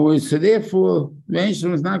 No, so therefore,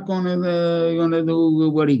 Reuven was not going to do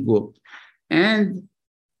what he could. And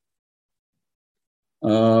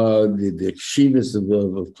the shivas of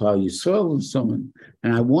Klal Yisrael and so on,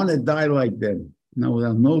 and I want to die like them. No,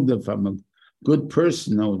 I know that if I'm a good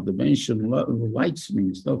person, the Reuven likes me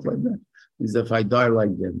and stuff like that, is if I die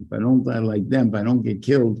like them. If I don't die like them, if I don't get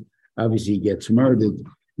killed, obviously he gets murdered,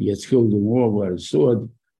 he gets killed in war with a sword,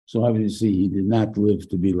 so obviously he did not live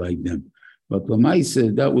to be like them. But Lamai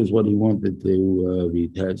said that was what he wanted to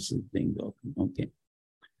retouch the thing. Okay.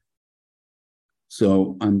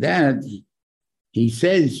 So on that, he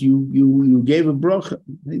says you gave a bracha.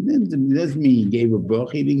 It doesn't mean he gave a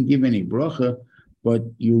bracha. He didn't give any bracha, but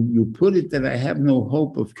you put it that I have no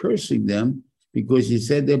hope of cursing them because you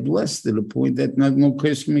said they're blessed to the point that no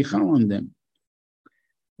curse michal on them.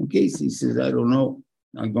 Okay, so he says, I don't know.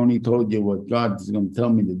 I only told you what God is going to tell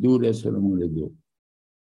me to do. That's what I'm going to do.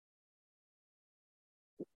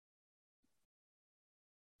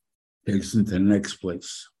 Takes him to the next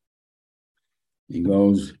place. He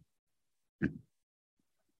goes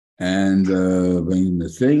and bringing the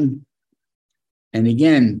thing. And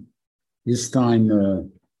again, this time,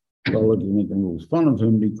 Balak is making a little fun of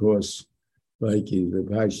him because, like, the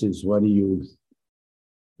Parshas, what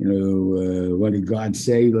did God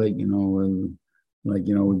say? You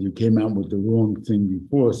came out with the wrong thing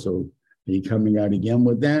before, so are you coming out again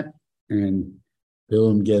with that? And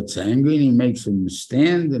Bilam gets angry and he makes him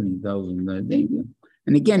stand and he tells him that thing.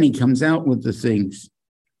 And again, he comes out with the things.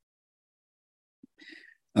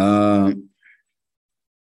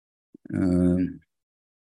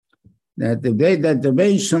 That the day that the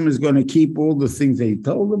Beisham is going to keep all the things that he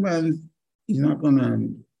told him, and he's not going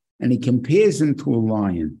to, and he compares him to a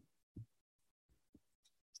lion.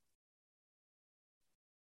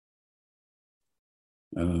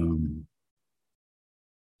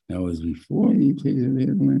 That was before he takes the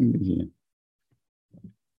language here.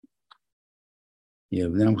 Yeah,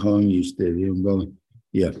 them calling you stay.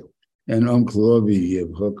 Yeah, and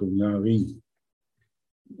Klovi, Hokum Yari.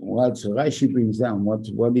 What so Rashi brings down, what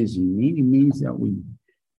does he mean? He means that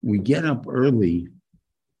we get up early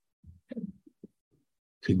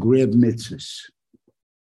to grab mitzvahs.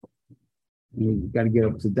 You've got to get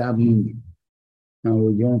up to daven. Now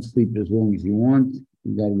you don't sleep as long as you want.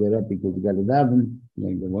 You got to get up because you got to daven. You got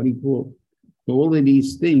to get what do you call? So all of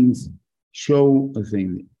these things show a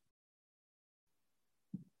thing.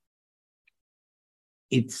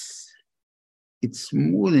 It's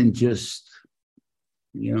more than just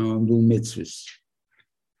do mitzvahs.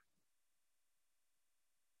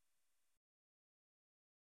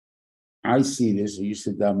 I see this. I used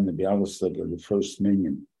to daven the Bialystock of the first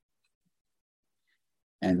minyan.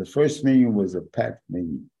 And the first minyan was a packed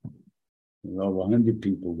minyan. There were over 100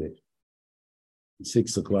 people there.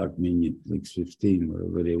 6 o'clock minyan, 6:15,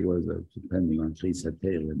 whatever it was, depending on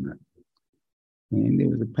Chisatayr and that. And there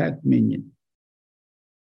was a packed minyan.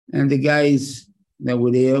 And the guys that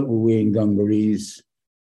were there were wearing dungarees,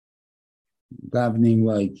 davening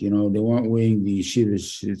like, they weren't wearing the yeshiva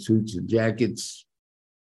suits and jackets.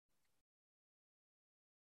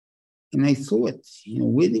 And I thought,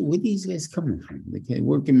 where these guys coming from? They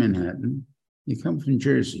work in Manhattan. They come from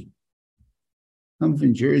Jersey. Come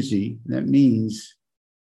from Jersey, that means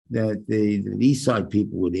that the East Side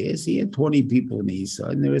people were there. So he had 20 people on the East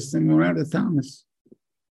Side, and the rest of them were out of Thomas.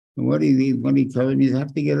 And what he told me is, I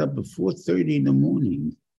have to get up at 4:30 in the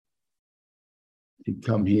morning to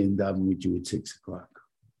come here and daven with you at 6 o'clock.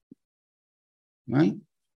 Right?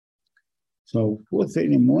 So 4:30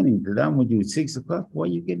 in the morning to daven with you at 6 o'clock, why are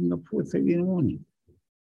you getting up 4:30 in the morning?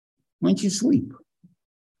 Why don't you sleep?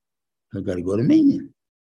 I got to go to minyan.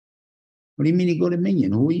 What do you mean you go to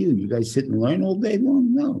minyan? Who are you? You guys sit and learn all day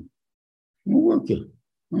long? No. I'm a worker.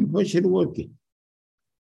 I'm a pusher to worker.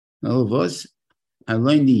 All of us, I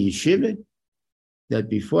learned in yeshiva that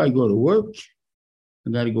before I go to work, I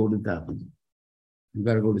got to go to daven. I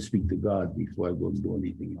got to go to speak to God before I go and do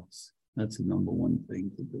anything else. That's the number one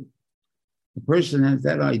thing to do. The person has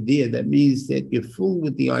that idea, that means that you're full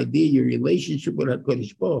with the idea, your relationship with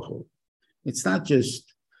HaKadosh Baruch Hu. It's not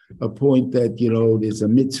just a point that, there's a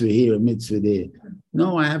mitzvah here, a mitzvah there.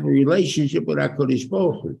 No, I have a relationship with HaKadosh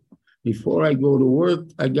Baruch Hu. Before I go to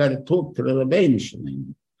work, I got to talk to the Reuven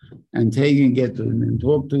Shalom and take and get to him and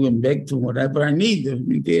talk to him, beg to him, whatever I need. I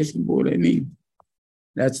mean, to ask him for what I need.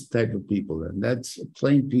 That's the type of people, and that's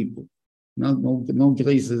plain people. No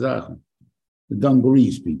grace Sachen. The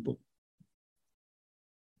dungarees people.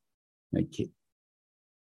 Okay.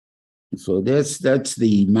 So that's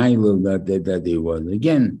the mile that there was.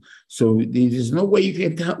 Again, so there's no way you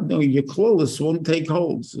can tell. No, your clothes won't take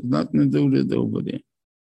holes. There's nothing to do with it over there.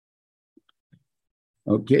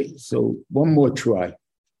 Okay, so one more try.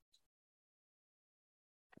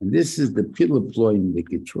 And this is the pillar in the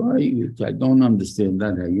try, which I don't understand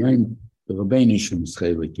that. The Reuven Shalom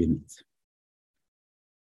schevek in it.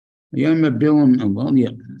 So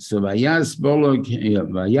Vayas Balak,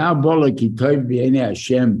 Balak Kitov B'Yeinei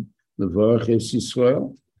Hashem Levarach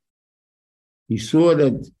Yisrael. He saw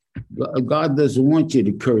that God doesn't want you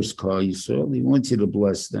to curse Klal Yisrael. He wants you to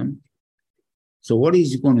bless them. So what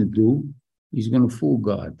is he going to do? He's going to fool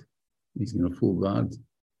God. He's going to fool God.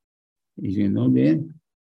 He's going to know that.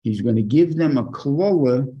 He's going to give them a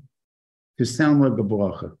klola to sound like a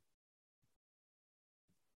bracha.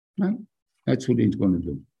 Right? That's what he's going to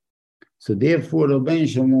do. So therefore, the Reuven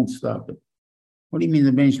Shalom won't stop it. What do you mean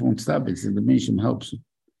the Reuven Shalom won't stop it? So the Reuven Shalom helps him.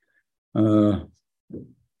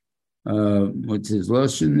 What's his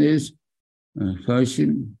lesson is?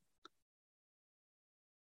 Fashion.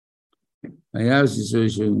 I asked the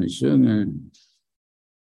social lesson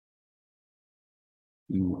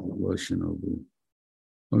over.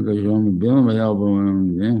 Okay, so I'm a bill, my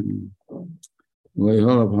album, well,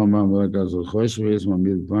 hold up, how much I got so fresh with my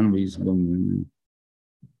big fun with him.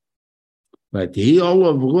 But he all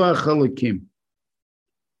of Ruach Halakim.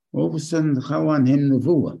 All of a sudden, how on him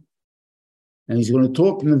Nevuah. And he's going to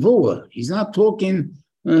talk Nevuah. He's not talking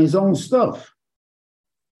his own stuff.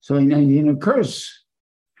 So he's going to curse.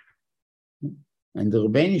 And the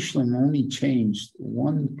Reuven Shalom only changed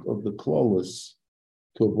one of the clauses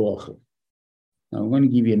to a bracha. Now, I'm going to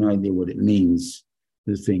give you an idea what it means,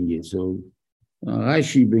 the thing is. So,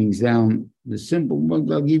 Rashi brings down the simple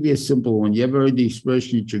one. I'll give you a simple one. You ever heard the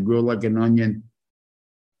expression, it should grow like an onion?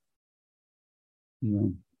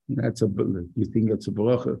 You think that's a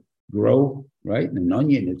bracha. Grow, right? An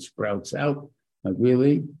onion, it sprouts out, not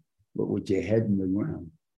really, but with your head in the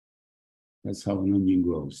ground. That's how an onion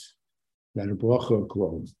grows. That a bracha or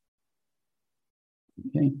clothes.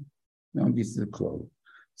 Okay? Now this is the clothes.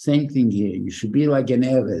 Same thing here. You should be like an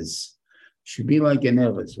erez. You should be like an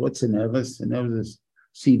erez. What's an erez? An erez is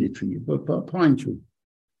cedar tree, but a pine tree.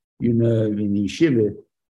 In the yeshiva,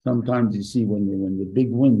 sometimes you see when the big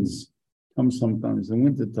winds come, sometimes in the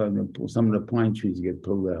wintertime, some of the pine trees get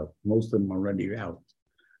pulled out. Most of them are already out.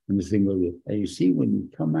 And the thing goes, and you see when you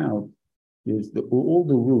come out, there's all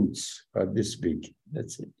the roots are this big.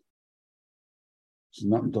 That's it. There's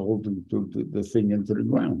nothing to hold the thing into the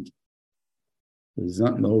ground. There's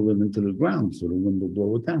nothing to hold it into the ground, so the wind will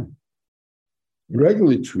blow it down. A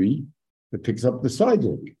regular tree that picks up the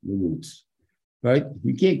sidewalk, the roots, right?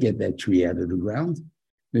 You can't get that tree out of the ground.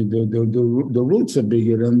 The roots are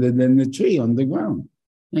bigger than the tree on the ground.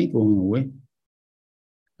 They ain't going away.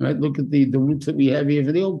 Right? Look at the roots that we have here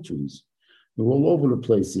for the oak trees. They're all over the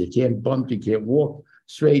place. You can't bump, you can't walk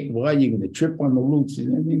straight. Why? You're going to trip on the roots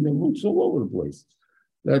and everything. The roots all over the place.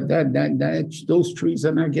 Those trees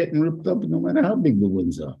are not getting ripped up no matter how big the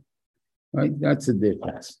winds are. Right? That's the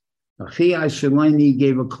difference. Achia Shalani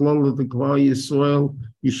gave a klol of the Klal soil.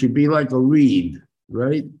 You should be like a reed,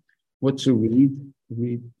 right? What's a reed? A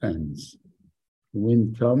reed bends. The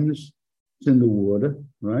wind comes, it's in the water,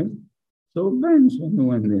 right? So it bends when the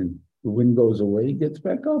wind in. The wind goes away, it gets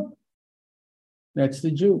back up. That's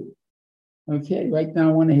the Jew. Okay, right now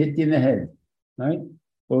I want to hit you in the head, right?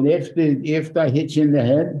 Well, after I hit you in the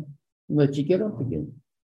head, I'll let you get up again,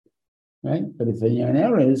 right? But if you're in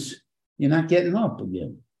errors, you're not getting up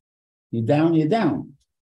again. You're down, you're down.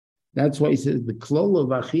 That's why he says the klol of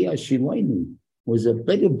Achia Shilainu was a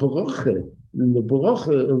better bracha than the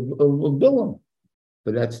bracha of Bilam.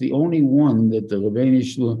 But that's the only one that the Reuven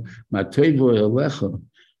Shalom, Matevo Elecha,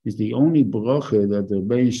 is the only bracha that the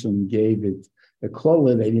Reuven Shalom gave it a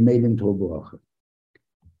klol that he made into a bracha.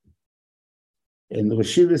 And the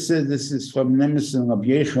Rashiva says this is from Nemes and Rabbi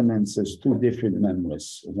Yechanan, says two different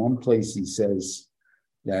memories. One place he says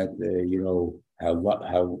that,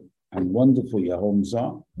 how wonderful your homes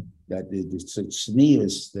are, that there's such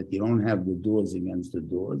sneers that you don't have the doors against the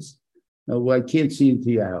doors. No, I can't see into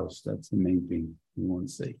your house. That's the main thing you want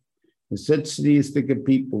to say. There's such sneers to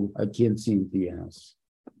people, I can't see into your house.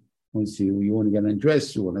 You want to get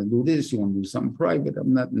undressed, you want to do this, you want to do something private,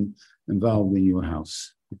 I'm not involved in your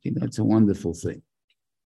house. Okay, that's a wonderful thing.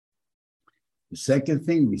 The second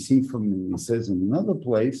thing we see from, he says in another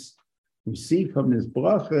place, we see from his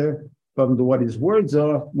bracha, from what his words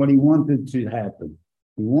are, what he wanted to happen.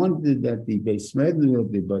 He wanted that the Beis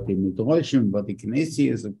Medrash, the Midrashim, the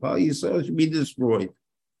Knesias of Klal Yisrael should be destroyed.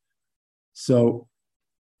 So,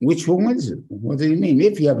 which one is it? What do you mean?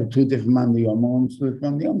 If you have two different Mandiyam, two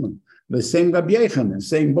different Mandiyam, the same Rabbi Yechanan,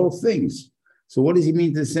 saying both things. So, what does he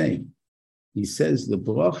mean to say? He says the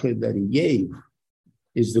bracha that he gave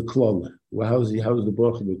is the klal. Well, how's the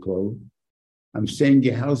bracha the klal? I'm saying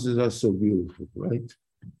your houses are so beautiful, right?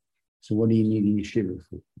 So what do you need a yeshiva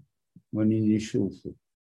for? What do you need a shul for?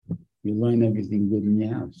 You learn everything good in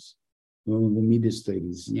your house. You learn the midah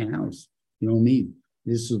studies in your house. You don't need.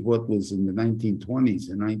 This is what was in the 1920s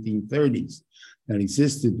and 1930s that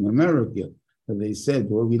existed in America. But they said,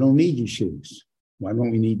 well, we don't need yeshivas. Why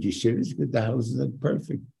don't we need yeshivas? Because the houses are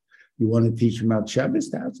perfect. You want to teach them about Shabbos?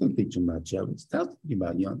 The house will teach them about Shabbos. The house will teach them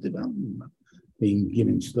about Yom Tov, about being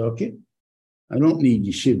given stocked. I don't need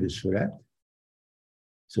yeshivas for that.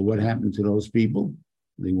 So what happened to those people?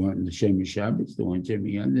 They weren't in the Shem Shabbos, they weren't Shem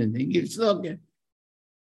Yom Tov, they get stocked.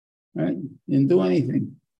 Right? Didn't do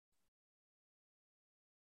anything.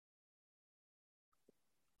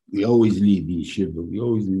 We always need the yeshiva. We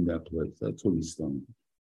always need that place. That's what he's done.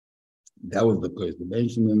 That was the place. The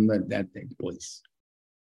nation didn't let that take place.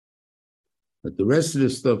 But the rest of the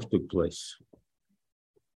stuff took place.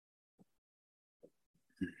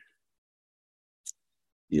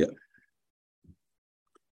 Yeah.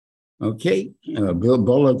 Okay.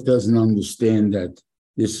 Balak doesn't understand that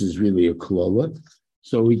this is really a klola,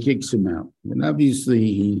 so he kicks him out. And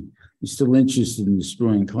obviously, he's still interested in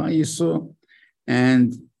destroying Klal Yisrael,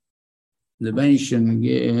 and the nation,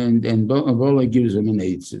 and Balak gives him an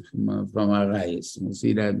eitzah from Arayis. We'll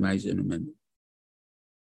see that nice in a minute.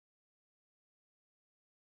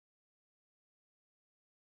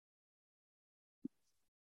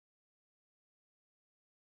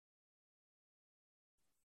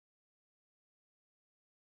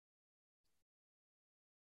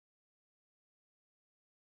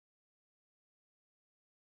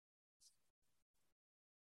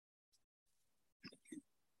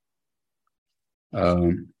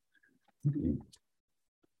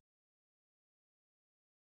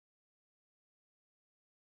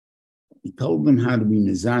 He told them how to be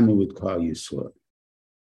mizana with Klal Yisrael.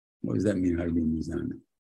 What does that mean, how to be mizana?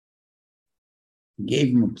 He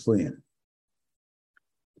gave them a plan.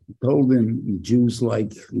 He told them the Jews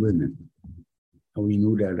like linen. How we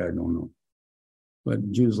knew that, I don't know.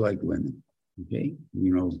 But Jews like linen. Okay?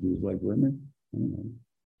 You know Jews like linen? I don't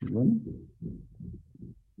know. Linen?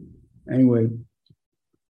 Anyway,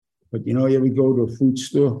 but you ever go to a food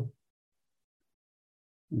store?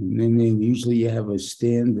 And then usually you have a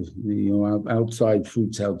stand, outside,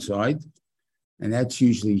 fruits outside, and that's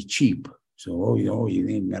usually cheap. So, you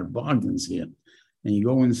ain't got bargains here. And you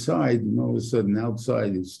go inside, and all of a sudden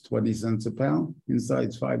outside it's 20 cents a pound, inside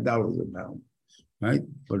it's $5 a pound, right?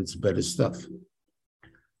 But it's better stuff.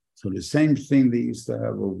 So the same thing they used to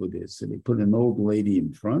have over there. So they put an old lady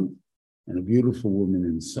in front and a beautiful woman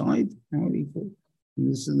inside. And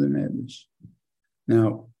this is an image.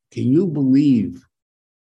 Now, can you believe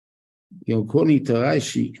according to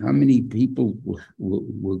Rashi, how many people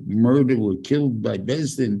were murdered, were killed by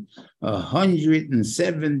Bezdin?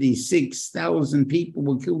 176,000 people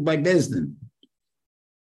were killed by Bezdin.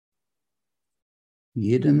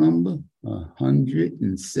 You hear the number?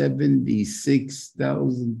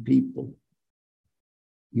 176,000 people.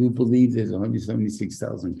 You believe there's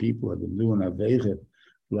 176,000 people that have been doing Aveira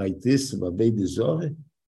like this, of Aveda Zorah?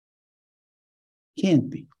 Can't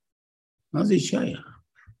be. How's it Shayach?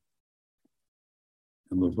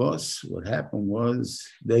 And with us, what happened was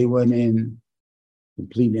they went in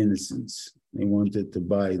complete innocence. They wanted to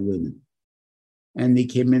buy linen. And they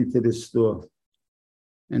came into the store.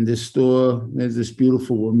 And the store, there's this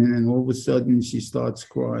beautiful woman, and all of a sudden she starts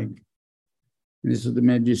crying. And this is what the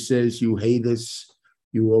Medrash says, you hate us,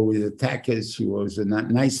 you always attack us, you always are not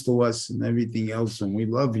nice to us and everything else, and we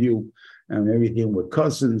love you and everything, we're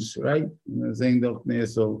cousins, right?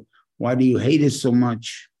 So why do you hate us so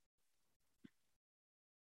much?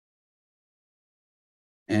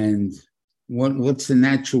 And what's the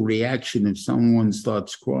natural reaction if someone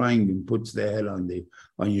starts crying and puts their head on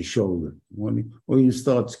your shoulder? Or you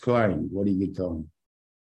starts crying, what do you tell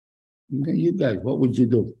them? You guys, what would you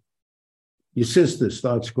do? Your sister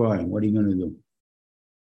starts crying, what are you going to do?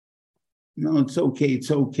 No, it's okay,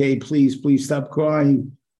 please stop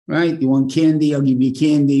crying, right? You want candy, I'll give you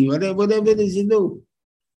candy, whatever it is you do,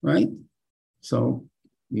 right? So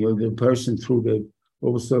you're the person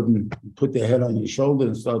all of a sudden put their head on your shoulder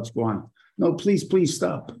and starts crying. No, please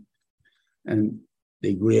stop. And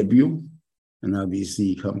they grab you, and obviously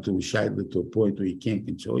you come to a shayla, to a point where you can't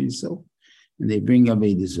control yourself, and they bring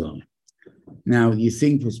Aveda Zorah. Now, you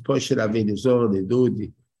think it's Poshet Aveda Zorah, they do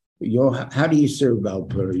it. How do you serve Baal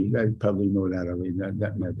Pur? You guys probably know that already,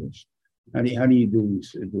 that message. How do you do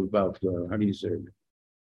Baal Pur? How do you serve it?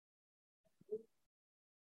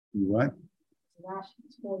 You what?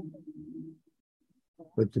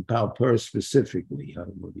 But the Baal Pur specifically,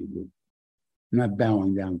 what do you do? Not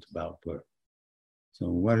bowing down to Baal Pur. So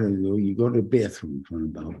what do you do? You go to the bathroom in front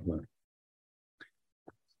of Baal Pur.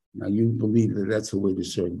 Now you believe that that's the way to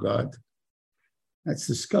serve God? That's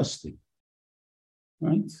disgusting.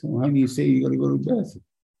 Right? So how do you say you got to go to the bathroom?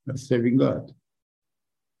 That's serving God.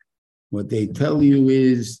 What they tell you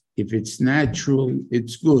is, if it's natural,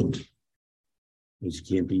 it's good. But you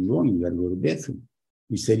can't be wrong. You got to go to the bathroom.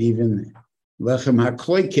 He said even lechem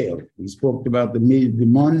hakloikel. He spoke about the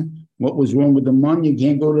man. What was wrong with the man? You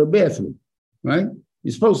can't go to the bathroom, right?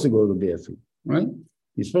 You're supposed to go to the bathroom, right?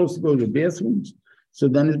 You're supposed to go to the bathrooms. So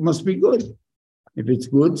then it must be good. If it's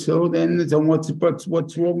good, so then what's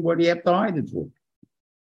wrong? What do you have to hide it for?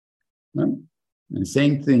 Right? And the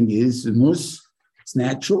same thing is nus. It's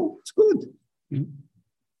natural. It's good.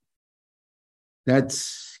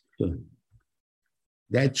 That's good.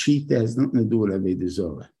 That sheet has nothing to do with Aveda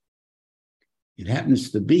Zorah. It happens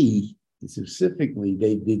to be specifically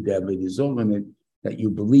they did the Aveda Zorah in it that you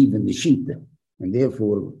believe in the sheet, and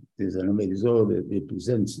therefore there's an Aveda Zorah that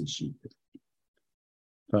represents the sheet.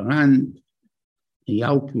 Paran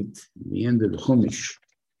Yalkut, the end of the Chumash,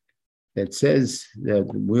 that says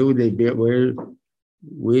that where did they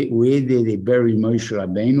bury Moshe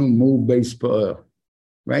Rabbeinu? Mu Beis Pa'ar,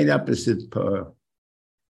 right opposite Pa'ar.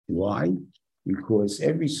 Why? Because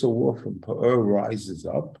every so often Pa'ar rises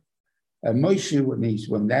up, and Moshe,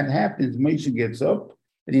 when that happens, Moshe gets up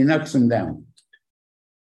and he knocks him down.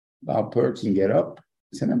 Baal Pur can get up.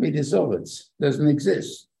 It's an Aveda Zorah. It doesn't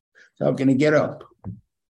exist. So how can he get up?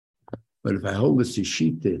 But if I hold this to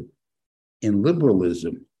Shita in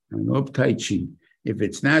liberalism, and up Taichi, if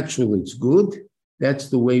it's natural, it's good. That's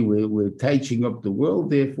the way we're teaching up the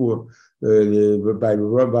world. Therefore, by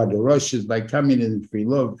the Russians, by communism, free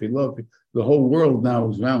love, the whole world now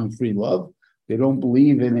is around free love. They don't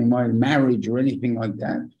believe in marriage or anything like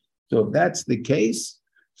that. So if that's the case,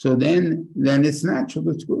 so then it's natural,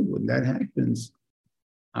 it's good. When that happens,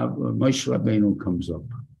 Moshe Rabbeinu comes up.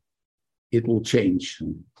 It will change.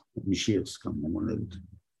 Mashiach's coming,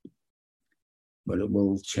 but it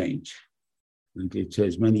will change. Like it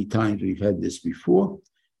says many times, we've had this before,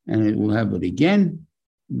 and it will have it again,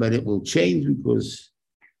 but it will change because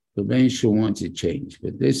the Benshul wants to change.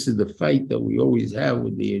 But this is the fight that we always have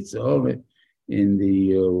with the Yitzhak in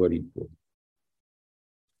the, what do you call it?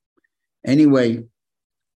 Anyway,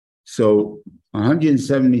 so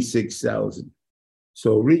 176,000.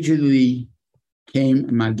 So originally came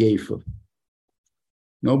Magefa.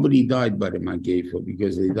 Nobody died by the Magefa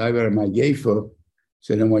because they died by the Magefa.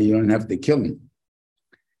 So then, you don't have to kill him.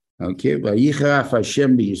 Okay, Vayicharaf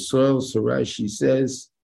Hashem b'Yisrael. So Rashi says,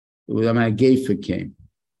 the Magefa came.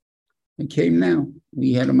 It came now.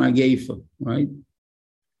 We had a Magefa, right?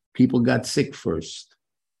 People got sick first.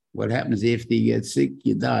 What happens after you get sick?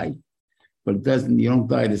 You die. But you don't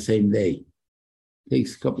die the same day. It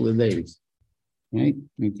takes a couple of days. Right?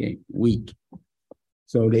 Okay, week.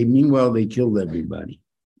 So meanwhile, they killed everybody.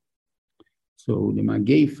 So the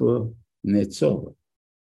Magefa Netzor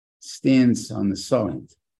stands on the side,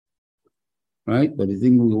 right? But it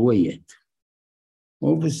didn't move away yet.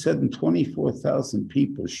 All of a sudden, 24,000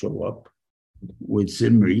 people show up with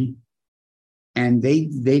Zimri, and they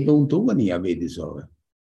don't do any Avodah Zarah.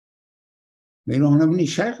 They don't have any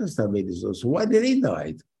shaykhs to Avodah Zarah. So why did they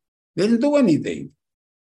die? They didn't do anything.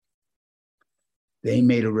 They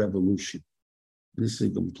made a revolution. This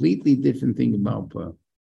is a completely different thing about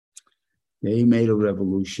they made a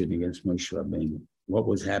revolution against Moshe Rabbeinu. What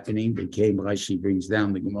was happening? They came, Rashi brings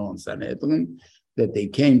down the Gemara in Sanhedrin, that they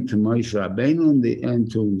came to Moshe Rabbeinu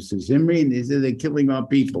and to Zimri, and they said, they're killing our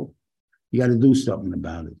people. You got to do something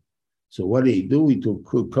about it. So what did he do? He took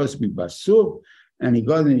Kosmi Basur, and he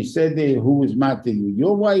got and he said, who was Martin?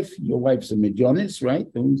 Your wife? Your wife's a Midyonis, right?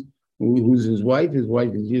 Who's his wife? His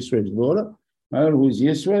wife is Yisrael's daughter. Who's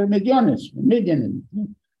Yisrael? Midyonis.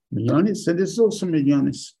 Midyonis. So this is also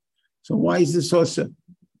Midyonis. So why is this also?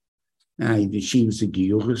 She was a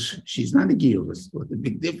Giyuris. She's not a Giyuris. What the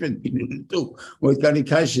big difference between the two? What kind of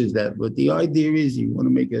kash is that? But the idea is you want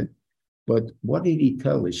to make a. But what did he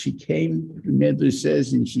tell her? She came, the Medrash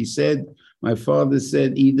says, and she said, my father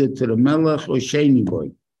said either to the Melech or Sheni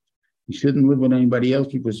boy. You shouldn't live with anybody else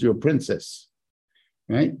because you're a princess.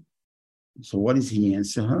 Right? So what does he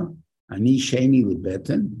answer her? Ani Sheni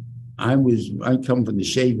Lebeten. I come from the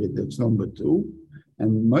Shevet, that's number 2.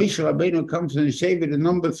 And Moshe Rabbeinu comes from the Shevet at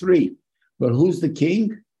number 3. But who's the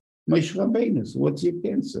king? Moshe Rabbeinu. So what's your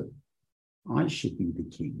answer? I should be the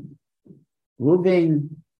king. Reuven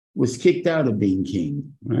was kicked out of being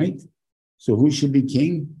king, right? So who should be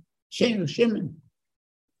king? Shimon.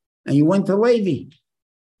 And you went to Levi.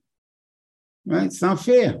 Right? It's not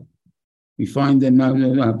fair. We find in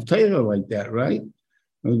Torah like that, right?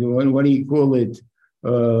 What do you call it?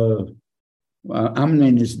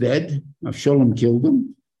 Amnon is dead. Avshalom killed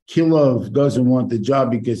him. Kilov doesn't want the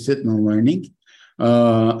job because sitting and learning.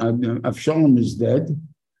 Avshalom is dead.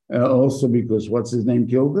 Also because what's his name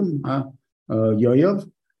killed him?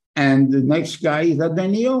 Yoav. And the next guy is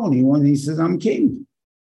Adonion. He says, I'm king.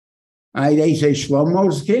 They say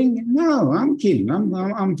Shlomo's king? No, I'm king.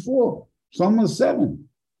 I'm 4. Shlomo's 7.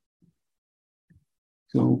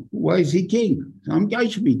 So why is he king? Some guy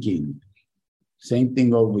should be king. Same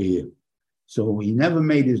thing over here. So he never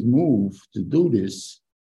made his move to do this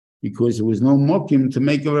because there was no mokim to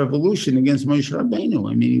make a revolution against Moshe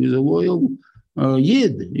Rabbeinu. I mean, he was a loyal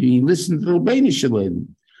Yid. He listened to Rabbeinu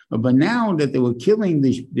Shalom. But now that they were killing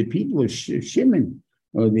the people of Shimon,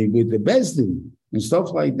 with the Bezdin and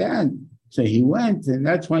stuff like that, so he went, and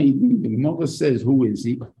that's why the Gemara says, who is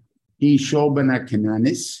he? He Shaul ben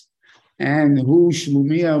HaKananis, and who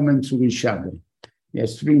Shlumiel ben Tzurishabe. He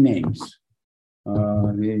has 3 names.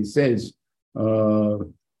 He says,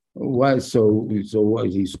 why? So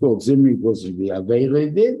he's called Zimri because of the Aveira he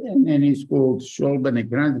did, and then he's called Shaul ben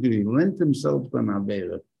HaKananis because he lent himself from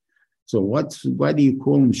Aveira. So why do you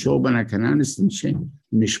call him Shaul ben HaKananis and Shem?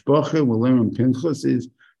 Mishpacha, we'll learn in Pinchas, is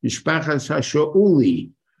Mishpachas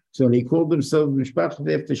HaShauli. So they called themselves Mishpachas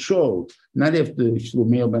after Shaul, not after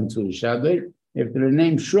Shlumiel ben Tzurishabe. After the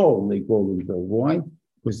name Shaul, they call themselves. Why?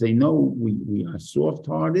 Because they know we are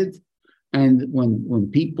soft-hearted, and when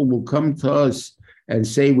people will come to us and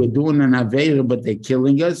say we're doing an Aveira, but they're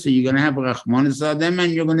killing us, so you're going to have Rachmanis on them,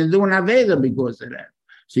 and you're going to do an Aveira because of that.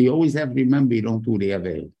 So you always have to remember you don't do the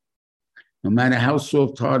Aveira. No matter how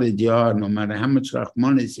soft-hearted you are, no matter how much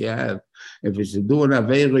Rachmanis you have, if it's to do an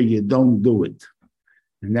Aveira, you don't do it.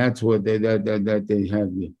 And that's what they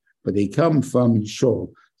have. But they come from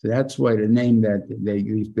Shaul. So that's why the name that they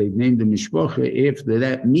named the Mishpacha after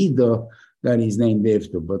that Midah that he's named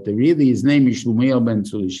after. But really his name is Shlumiel ben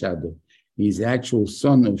Tzurishabe. He's the actual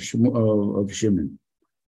son of Shimon.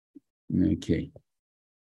 Okay.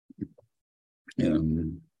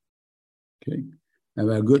 Okay. Have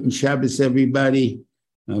a good Shabbos, everybody.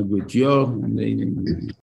 A good Yom.